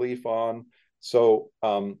partial leaf on. So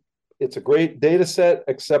it's a great data set,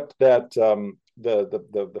 except that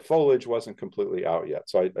the foliage wasn't completely out yet.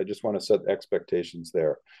 So I just want to set expectations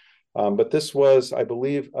there. But this was, I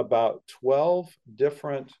believe, about 12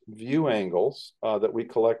 different view angles that we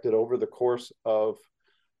collected over the course of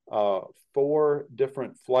 4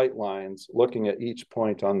 different flight lines, looking at each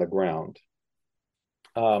point on the ground.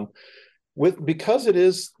 Because it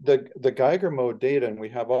is the Geiger mode data, and we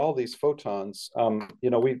have all these photons,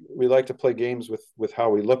 we like to play games with how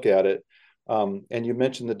we look at it. And you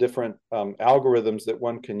mentioned the different algorithms that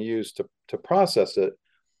one can use to process it.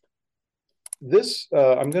 This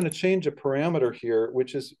I'm going to change a parameter here,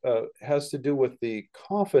 which has to do with the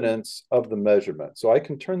confidence of the measurement. So I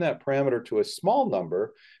can turn that parameter to a small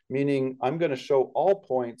number, meaning I'm going to show all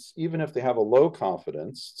points, even if they have a low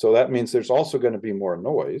confidence. So that means there's also going to be more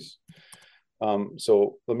noise.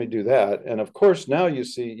 So let me do that. And of course, now you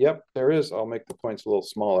see, yep, there is. I'll make the points a little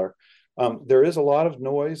smaller. There is a lot of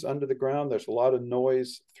noise under the ground. There's a lot of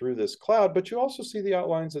noise through this cloud, but you also see the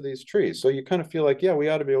outlines of these trees. So you kind of feel like, yeah, we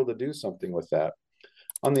ought to be able to do something with that.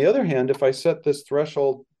 On the other hand, if I set this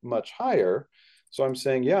threshold much higher, so I'm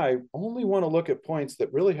saying, yeah, I only want to look at points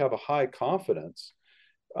that really have a high confidence,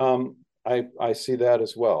 I see that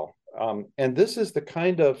as well. And this is the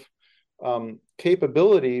kind of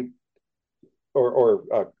capability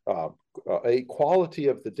or a quality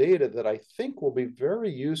of the data that I think will be very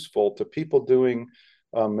useful to people doing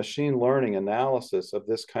machine learning analysis of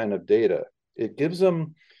this kind of data. It gives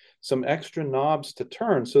them some extra knobs to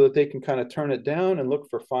turn so that they can kind of turn it down and look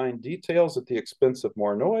for fine details at the expense of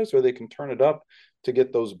more noise, or they can turn it up to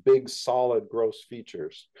get those big, solid, gross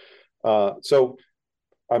features. So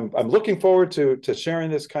I'm looking forward to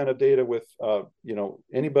sharing this kind of data with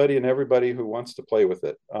anybody and everybody who wants to play with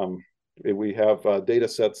it. We have data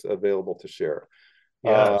sets available to share.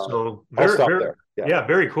 Yeah, so I'll very, stop very, there. Yeah. yeah,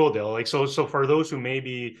 very cool, Dale. Like, so for those who may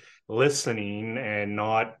be listening and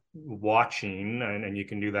not watching, and you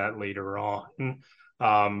can do that later on,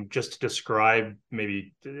 just to describe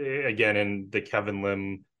maybe again in the Kevin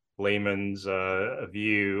Lim layman's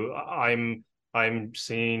view, I'm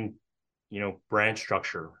seeing, branch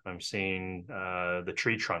structure. I'm seeing the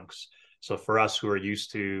tree trunks. So for us who are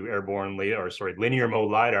used to linear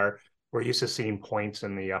mode lidar, we're used to seeing points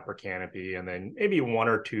in the upper canopy and then maybe one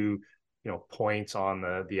or two, points on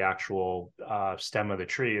the actual stem of the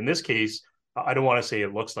tree. In this case, I don't want to say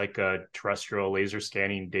it looks like a terrestrial laser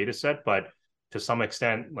scanning data set, but to some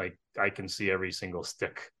extent, like I can see every single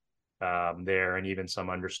stick there and even some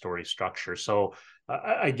understory structure. So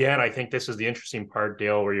again, I think this is the interesting part,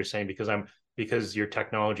 Dale, where you're saying because your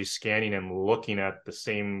technology scanning and looking at the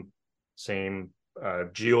same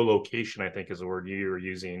geolocation, I think is the word you were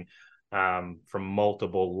using, from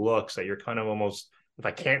multiple looks, that you're kind of almost, if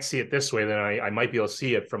I can't see it this way, then I might be able to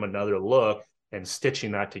see it from another look, and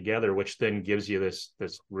stitching that together, which then gives you this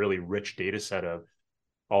really rich data set of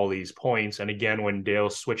all these points. And again, when Dale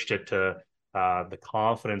switched it to the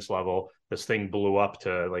confidence level, this thing blew up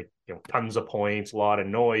to tons of points, a lot of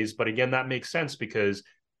noise. But again, that makes sense because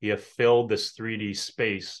you have filled this 3D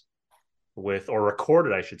space with, or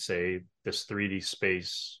recorded, I should say, this 3D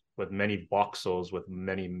space with many voxels, with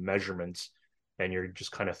many measurements, and you're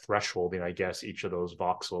just kind of thresholding, I guess, each of those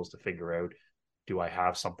voxels to figure out, do I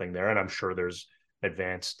have something there? And I'm sure there's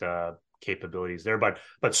advanced capabilities there, but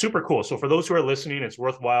super cool. So for those who are listening, it's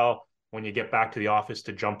worthwhile when you get back to the office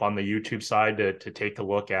to jump on the YouTube side to take a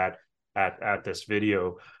look at this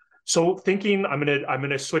video. So thinking, I'm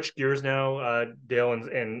gonna switch gears now, Dale,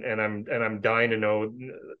 and I'm dying to know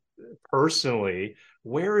personally,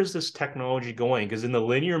 where is this technology going? Because in the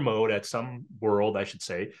linear mode, at some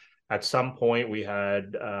point we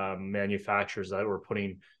had manufacturers that were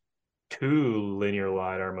putting two linear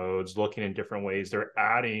lidar modes, looking in different ways. They're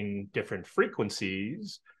adding different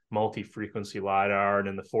frequencies, multi-frequency lidar, and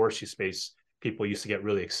in the forestry space, people used to get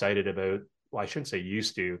really excited about. Well, I shouldn't say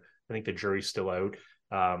used to. I think the jury's still out.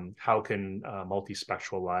 How can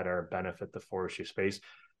multispectral lidar benefit the forestry space?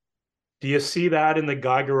 Do you see that in the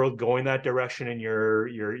Geiger-mode going that direction in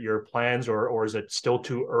your plans, or is it still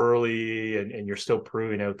too early and you're still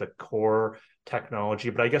proving out the core technology?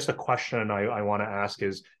 But I guess the question I want to ask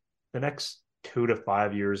is, the next 2 to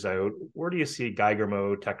 5 years out, where do you see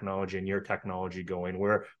Geiger-mode technology and your technology going?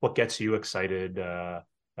 What gets you excited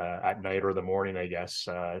at night or the morning, I guess,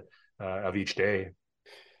 of each day?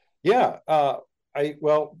 Yeah.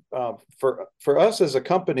 For us as a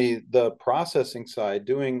company, the processing side,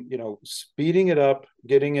 doing, speeding it up,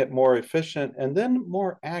 getting it more efficient, and then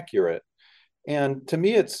more accurate. And to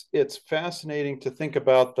me, it's fascinating to think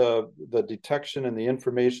about the detection and the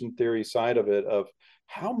information theory side of it, of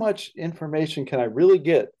how much information can I really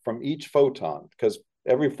get from each photon? Because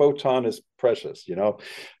every photon is precious,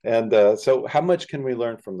 and so how much can we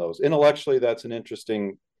learn from those? Intellectually, that's an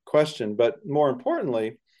interesting question, but more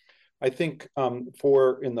importantly, I think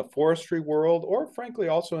for in the forestry world, or frankly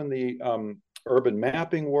also in the urban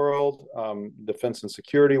mapping world, defense and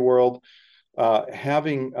security world,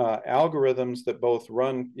 having algorithms that both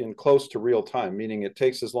run in close to real time, meaning it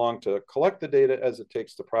takes as long to collect the data as it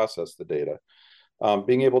takes to process the data.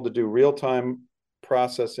 Being able to do real-time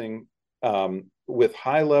processing with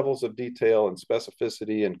high levels of detail and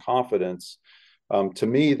specificity and confidence, to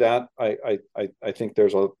me, that I think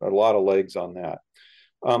there's a lot of legs on that.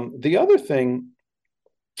 The other thing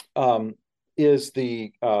is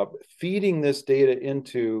the feeding this data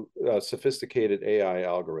into sophisticated AI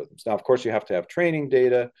algorithms. Now, of course, you have to have training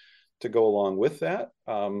data to go along with that.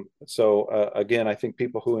 So again, I think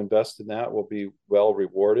people who invest in that will be well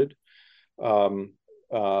rewarded.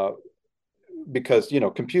 Because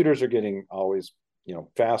computers are getting always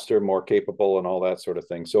faster, more capable, and all that sort of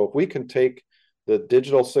thing. So if we can take the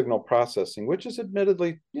digital signal processing, which is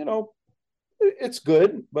admittedly it's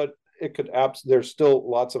good, but there's still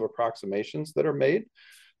lots of approximations that are made,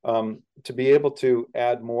 to be able to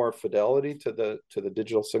add more fidelity to the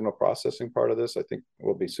digital signal processing part of this, I think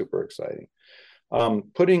will be super exciting.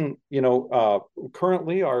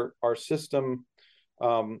 Currently our system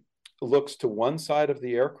looks to one side of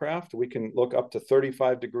the aircraft. We can look up to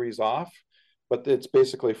 35 degrees off. but it's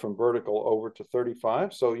basically from vertical over to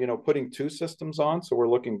 35. So, putting two systems on, so we're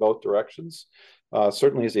looking both directions,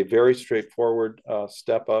 certainly is a very straightforward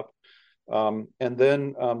step up. And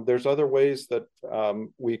then there's other ways that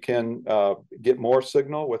we can get more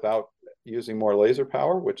signal without using more laser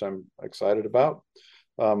power, which I'm excited about,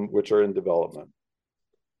 which are in development.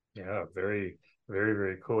 Yeah, very, very,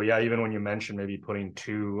 very cool. Yeah, even when you mentioned maybe putting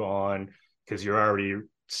two on, because you're already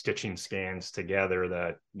stitching scans together,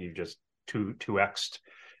 that you just two x'd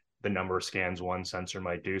the number of scans one sensor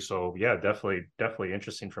might do. So yeah, definitely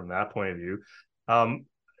interesting from that point of view. Um,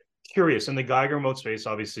 Curious in the Geiger mode space,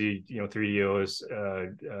 obviously, 3DO is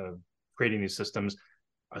creating these systems.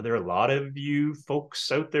 Are there a lot of you folks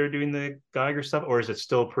out there doing the Geiger stuff, or is it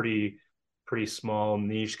still pretty small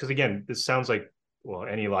niche? Because again, this sounds like, well,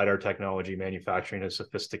 any lidar technology manufacturing is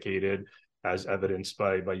sophisticated, as evidenced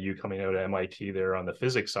by you coming out of MIT there on the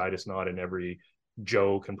physics side. It's not in every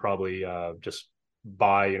Joe can probably just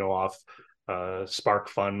buy, off Spark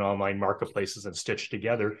Fun online marketplaces and stitch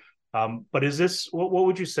together. But is this what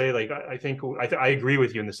would you say? Like, I think I agree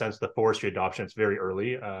with you in the sense the forestry adoption, it's very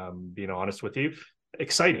early, being honest with you,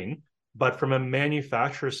 exciting. But from a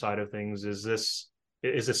manufacturer side of things, is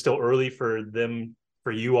it still early for them,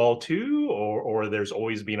 for you all too, or there's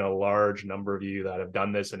always been a large number of you that have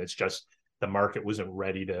done this and it's just the market wasn't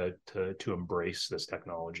ready to embrace this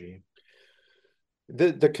technology?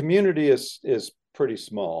 The community is pretty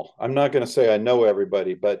small. I'm not going to say I know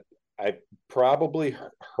everybody, but I probably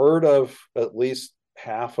heard of at least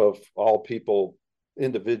half of all people,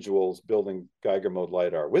 individuals building Geiger mode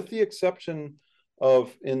lidar, with the exception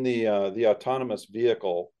of in the autonomous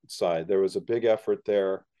vehicle side. There was a big effort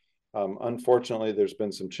there. Unfortunately, there's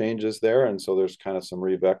been some changes there, and so there's kind of some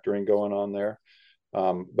revectoring going on there.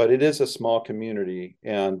 But it is a small community,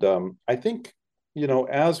 and I think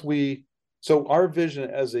as we so our vision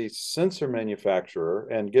as a sensor manufacturer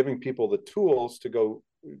and giving people the tools to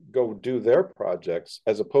go do their projects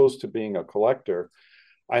as opposed to being a collector,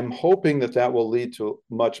 I'm hoping that will lead to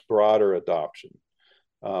much broader adoption,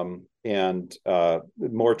 and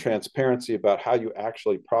more transparency about how you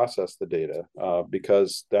actually process the data,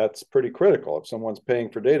 because that's pretty critical. If someone's paying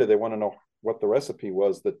for data, they want to know what the recipe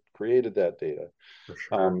was that created that data. For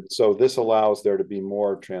sure. So this allows there to be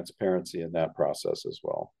more transparency in that process as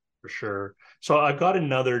well. For sure. So I've got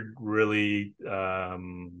another really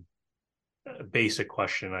basic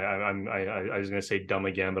question. I was going to say dumb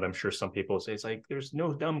again, but I'm sure some people say it's like there's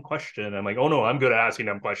no dumb question. I'm like, oh no, I'm good at asking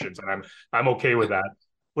dumb questions, and I'm okay with that.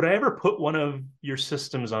 Would I ever put one of your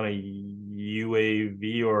systems on a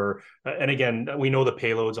UAV or? And again, we know the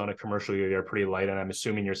payloads on a commercial UAV are pretty light, and I'm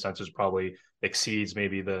assuming your sensors probably exceeds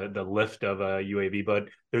maybe the lift of a UAV. But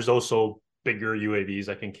there's also bigger UAVs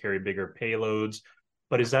that can carry bigger payloads.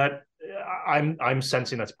 But is that I'm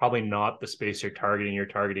sensing that's probably not the space you're targeting. You're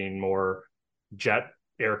targeting more jet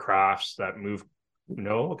aircrafts that move.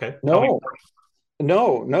 No, okay. Tell me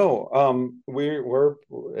No, more. no.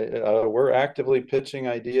 We're actively pitching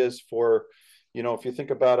ideas for, if you think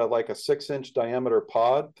about it like a 6-inch diameter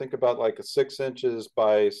pod, think about like a 6 inches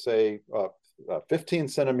by say 15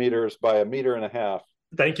 centimeters by a meter and a half.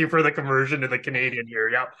 Thank you for the conversion to the Canadian here.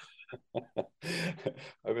 Yep.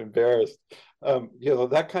 I'm embarrassed.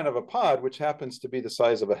 That kind of a pod, which happens to be the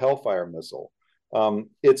size of a Hellfire missile.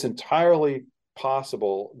 It's entirely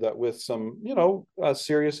possible that with some,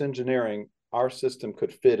 serious engineering, our system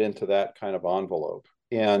could fit into that kind of envelope.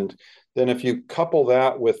 And then if you couple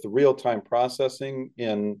that with the real-time processing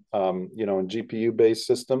in GPU-based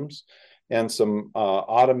systems and some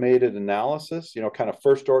automated analysis, kind of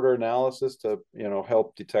first-order analysis to,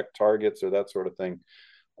 help detect targets or that sort of thing,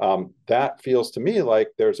 that feels to me like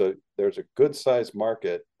there's a good-sized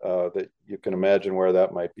market that you can imagine where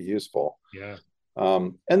that might be useful. Yeah.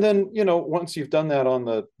 And then, once you've done that on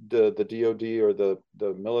the DoD or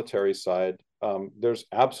the military side, there's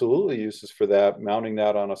absolutely uses for that, mounting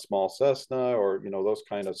that on a small Cessna or, those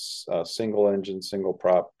kind of single engine, single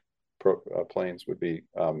prop planes would be,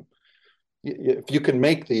 if you can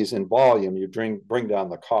make these in volume, you bring down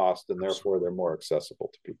the cost, and therefore they're more accessible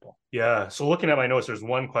to people. Yeah. So looking at my notes, there's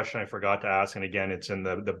one question I forgot to ask. And again, it's in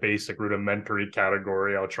the basic rudimentary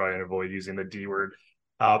category. I'll try and avoid using the D word.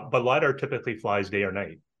 But LiDAR typically flies day or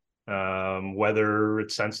night, whether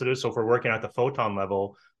it's sensitive. So if we're working at the photon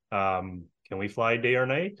level, can we fly day or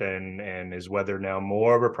night? And is weather now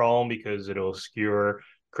more of a problem because it'll skewer,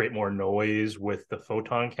 create more noise with the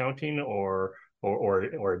photon counting, or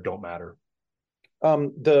it don't matter?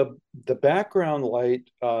 The background light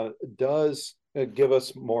does give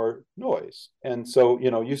us more noise. And so,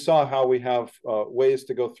 you saw how we have ways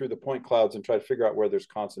to go through the point clouds and try to figure out where there's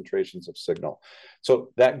concentrations of signal.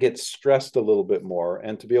 So that gets stressed a little bit more.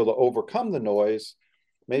 And to be able to overcome the noise,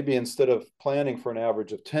 maybe instead of planning for an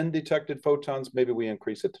average of 10 detected photons, maybe we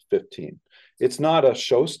increase it to 15. It's not a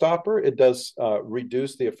showstopper. It does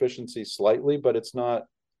reduce the efficiency slightly, but it's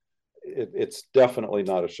definitely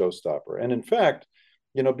not a showstopper. And in fact,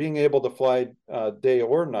 being able to fly day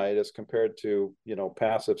or night as compared to,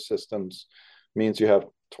 passive systems means you have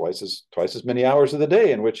twice as many hours of the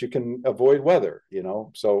day in which you can avoid weather,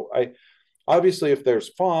 So obviously if there's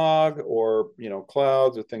fog or,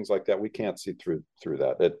 clouds or things like that, we can't see through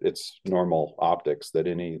that. It's normal optics that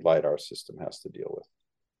any lidar system has to deal with.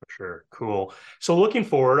 Sure. Cool. So looking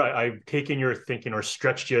forward, I've taken your thinking or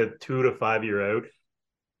stretched you 2 to 5 year out.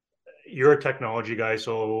 You're a technology guy,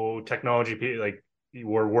 so technology, like,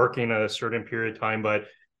 we're working a certain period of time, but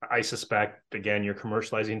I suspect, again, you're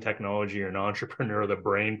commercializing technology, you're an entrepreneur, the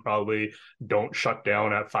brain probably don't shut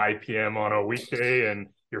down at 5 p.m. on a weekday, and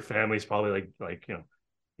your family's probably like,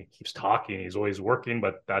 he keeps talking, he's always working,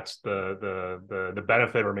 but that's the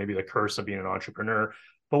benefit or maybe the curse of being an entrepreneur.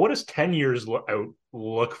 But what does 10 years out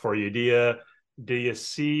look for you? Do you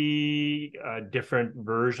see a different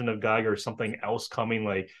version of Geiger or something else coming?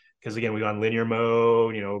 Like, because again, we got linear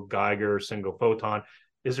mode, Geiger, single photon.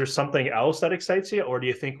 Is there something else that excites you, or do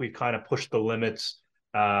you think we've kind of pushed the limits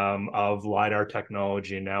of lidar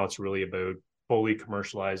technology, and now it's really about fully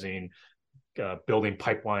commercializing, building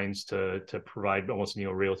pipelines to provide almost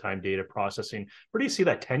real time data processing? Where do you see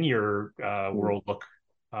that 10-year world look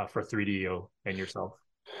for 3DO and yourself?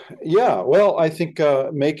 Yeah, well, I think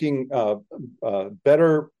making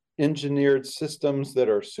better engineered systems that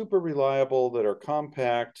are super reliable, that are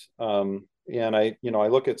compact. And I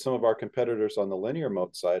look at some of our competitors on the linear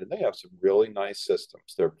mode side, and they have some really nice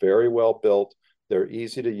systems. They're very well built. They're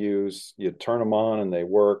easy to use. You turn them on and they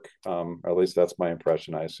work. Or at least that's my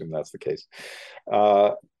impression. I assume that's the case.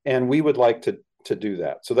 And we would like to do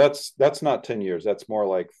that. So that's not 10 years. That's more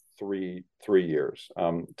like three years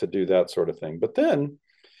to do that sort of thing. But then,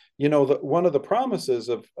 one of the promises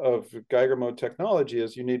of Geiger mode technology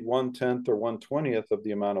is you need 1/10 or 1/20th of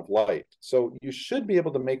the amount of light. So you should be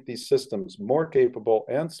able to make these systems more capable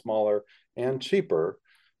and smaller and cheaper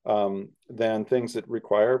than things that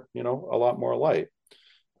require, a lot more light.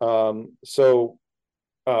 So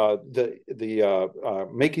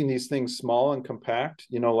making these things small and compact,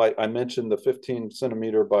 like I mentioned, the 15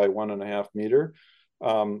 centimeter by 1.5 meter.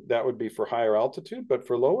 That would be for higher altitude, but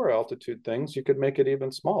for lower altitude things, you could make it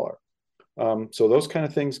even smaller. So those kind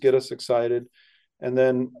of things get us excited. And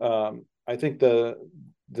then I think the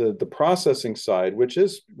processing side, which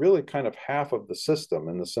is really kind of half of the system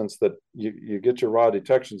in the sense that you get your raw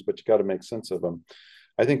detections, but you got to make sense of them.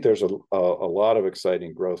 I think there's a lot of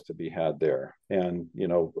exciting growth to be had there. And,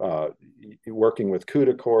 working with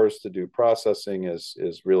CUDA cores to do processing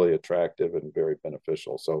is really attractive and very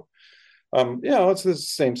beneficial. So it's the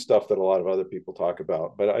same stuff that a lot of other people talk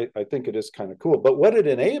about, but I think it is kind of cool. But what it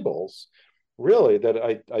enables, really, that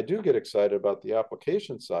I do get excited about the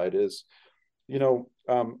application side is,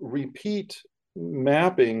 repeat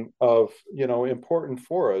mapping of, important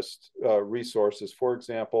forest resources. For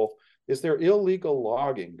example, is there illegal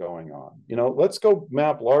logging going on? Let's go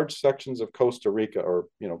map large sections of Costa Rica, or,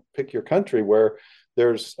 pick your country where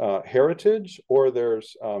there's heritage, or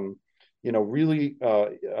there's really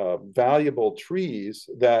valuable trees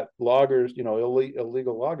that loggers,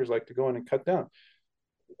 illegal loggers like to go in and cut down.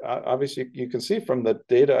 Obviously, you can see from the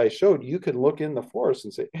data I showed, you can look in the forest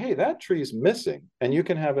and say, hey, that tree's missing. And you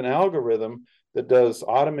can have an algorithm that does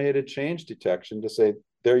automated change detection to say,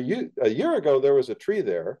 a year ago, there was a tree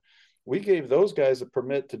there. We gave those guys a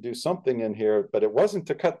permit to do something in here, but it wasn't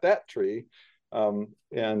to cut that tree. So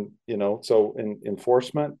in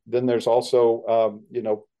enforcement, then there's also,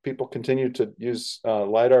 people continue to use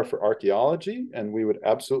lidar for archaeology, and we would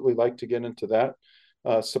absolutely like to get into that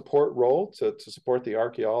support role to support the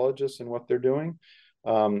archaeologists in what they're doing.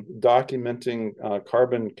 Documenting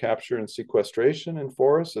carbon capture and sequestration in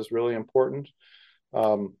forests is really important.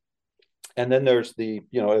 And then there's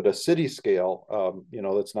at a city scale,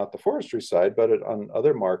 that's not the forestry side, but on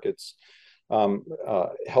other markets,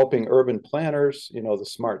 helping urban planners, the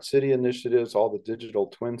smart city initiatives, all the digital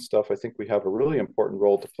twin stuff. I think we have a really important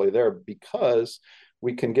role to play there, because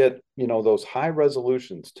we can get, those high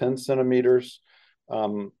resolutions, 10 centimeters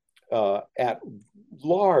at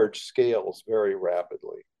large scales very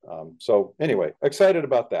rapidly. So anyway, excited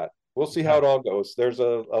about that. we'll see how it all goes. There's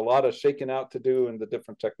a lot of shaking out to do in the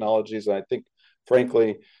different technologies. And I think,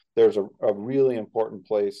 frankly, there's a really important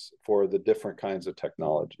place for the different kinds of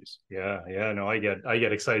technologies. Yeah. No, I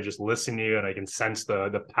get excited just listening to you, and I can sense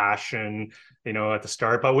the passion, at the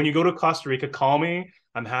start. But when you go to Costa Rica, call me.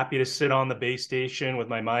 I'm happy to sit on the base station with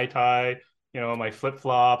my Mai Tai, my flip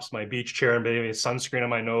flops, my beach chair, and maybe sunscreen on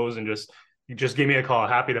my nose, and just give me a call.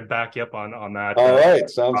 Happy to back you up on that. All right,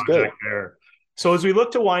 sounds good. There. So as we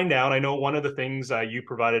look to wind down, I know one of the things you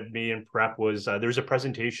provided me in prep was there's a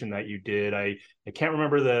presentation that you did. I can't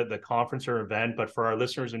remember the conference or event, but for our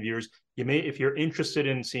listeners and viewers, if you're interested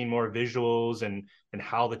in seeing more visuals and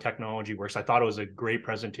how the technology works, I thought it was a great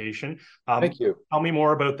presentation. Thank you. Tell me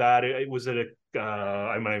more about that. Was it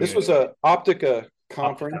this was a Optica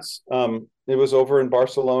conference. It was over in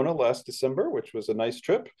Barcelona last December, which was a nice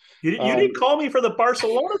trip. You didn't call me for the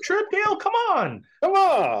Barcelona trip, Dale? Come on.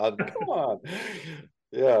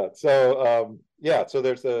 Yeah. So so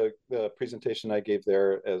there's the presentation I gave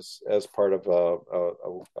there as part of a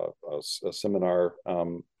seminar.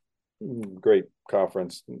 Great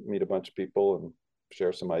conference, meet a bunch of people and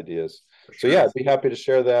share some ideas. Sure. So I'd be happy to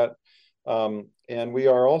share that. And we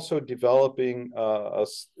are also developing a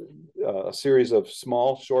series of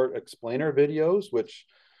small, short explainer videos, which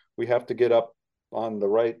we have to get up on the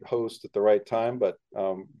right host at the right time, but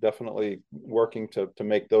definitely working to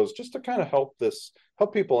make those just to kind of help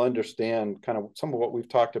people understand kind of some of what we've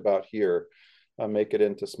talked about here, make it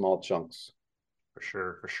into small chunks.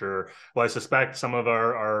 For sure. Well, I suspect some of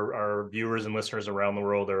our viewers and listeners around the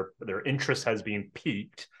world, their interest has been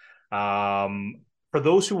piqued. For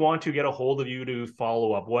those who want to get a hold of you to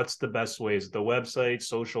follow up, what's the best ways? The website,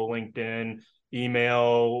 social, LinkedIn,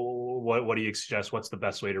 email? What do you suggest? What's the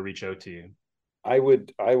best way to reach out to you? I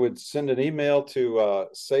would send an email to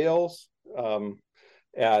sales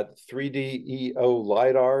at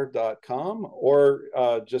 3deolidar.com, or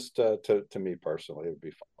just to me personally. It would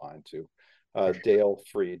be fine too. Dale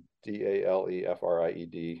Fried,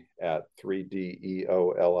 DALEFRIED at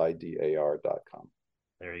 3deolidar.com.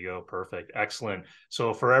 There you go. Perfect. Excellent.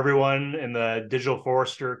 So for everyone in the digital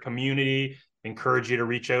forester community, encourage you to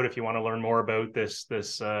reach out if you want to learn more about this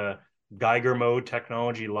Geiger-mode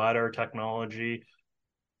technology, lidar technology.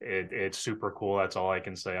 It's super cool. That's all I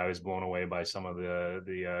can say. I was blown away by some of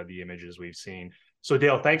the images we've seen. So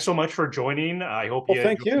Dale, thanks so much for joining. I hope you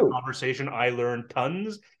enjoyed the conversation. I learned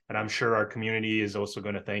tons, and I'm sure our community is also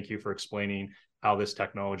going to thank you for explaining how this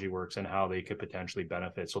technology works and how they could potentially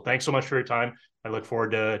benefit. So thanks so much for your time. I look forward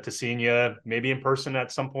to seeing you maybe in person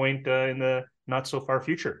at some point in the not so far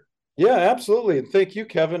future. Yeah, absolutely. And thank you,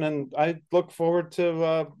 Kevin. And I look forward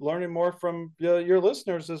to learning more from your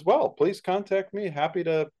listeners as well. Please contact me. Happy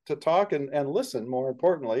to talk and listen, more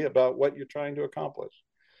importantly, about what you're trying to accomplish.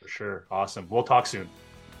 For sure. Awesome. We'll talk soon.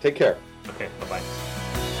 Take care. Okay. Bye-bye.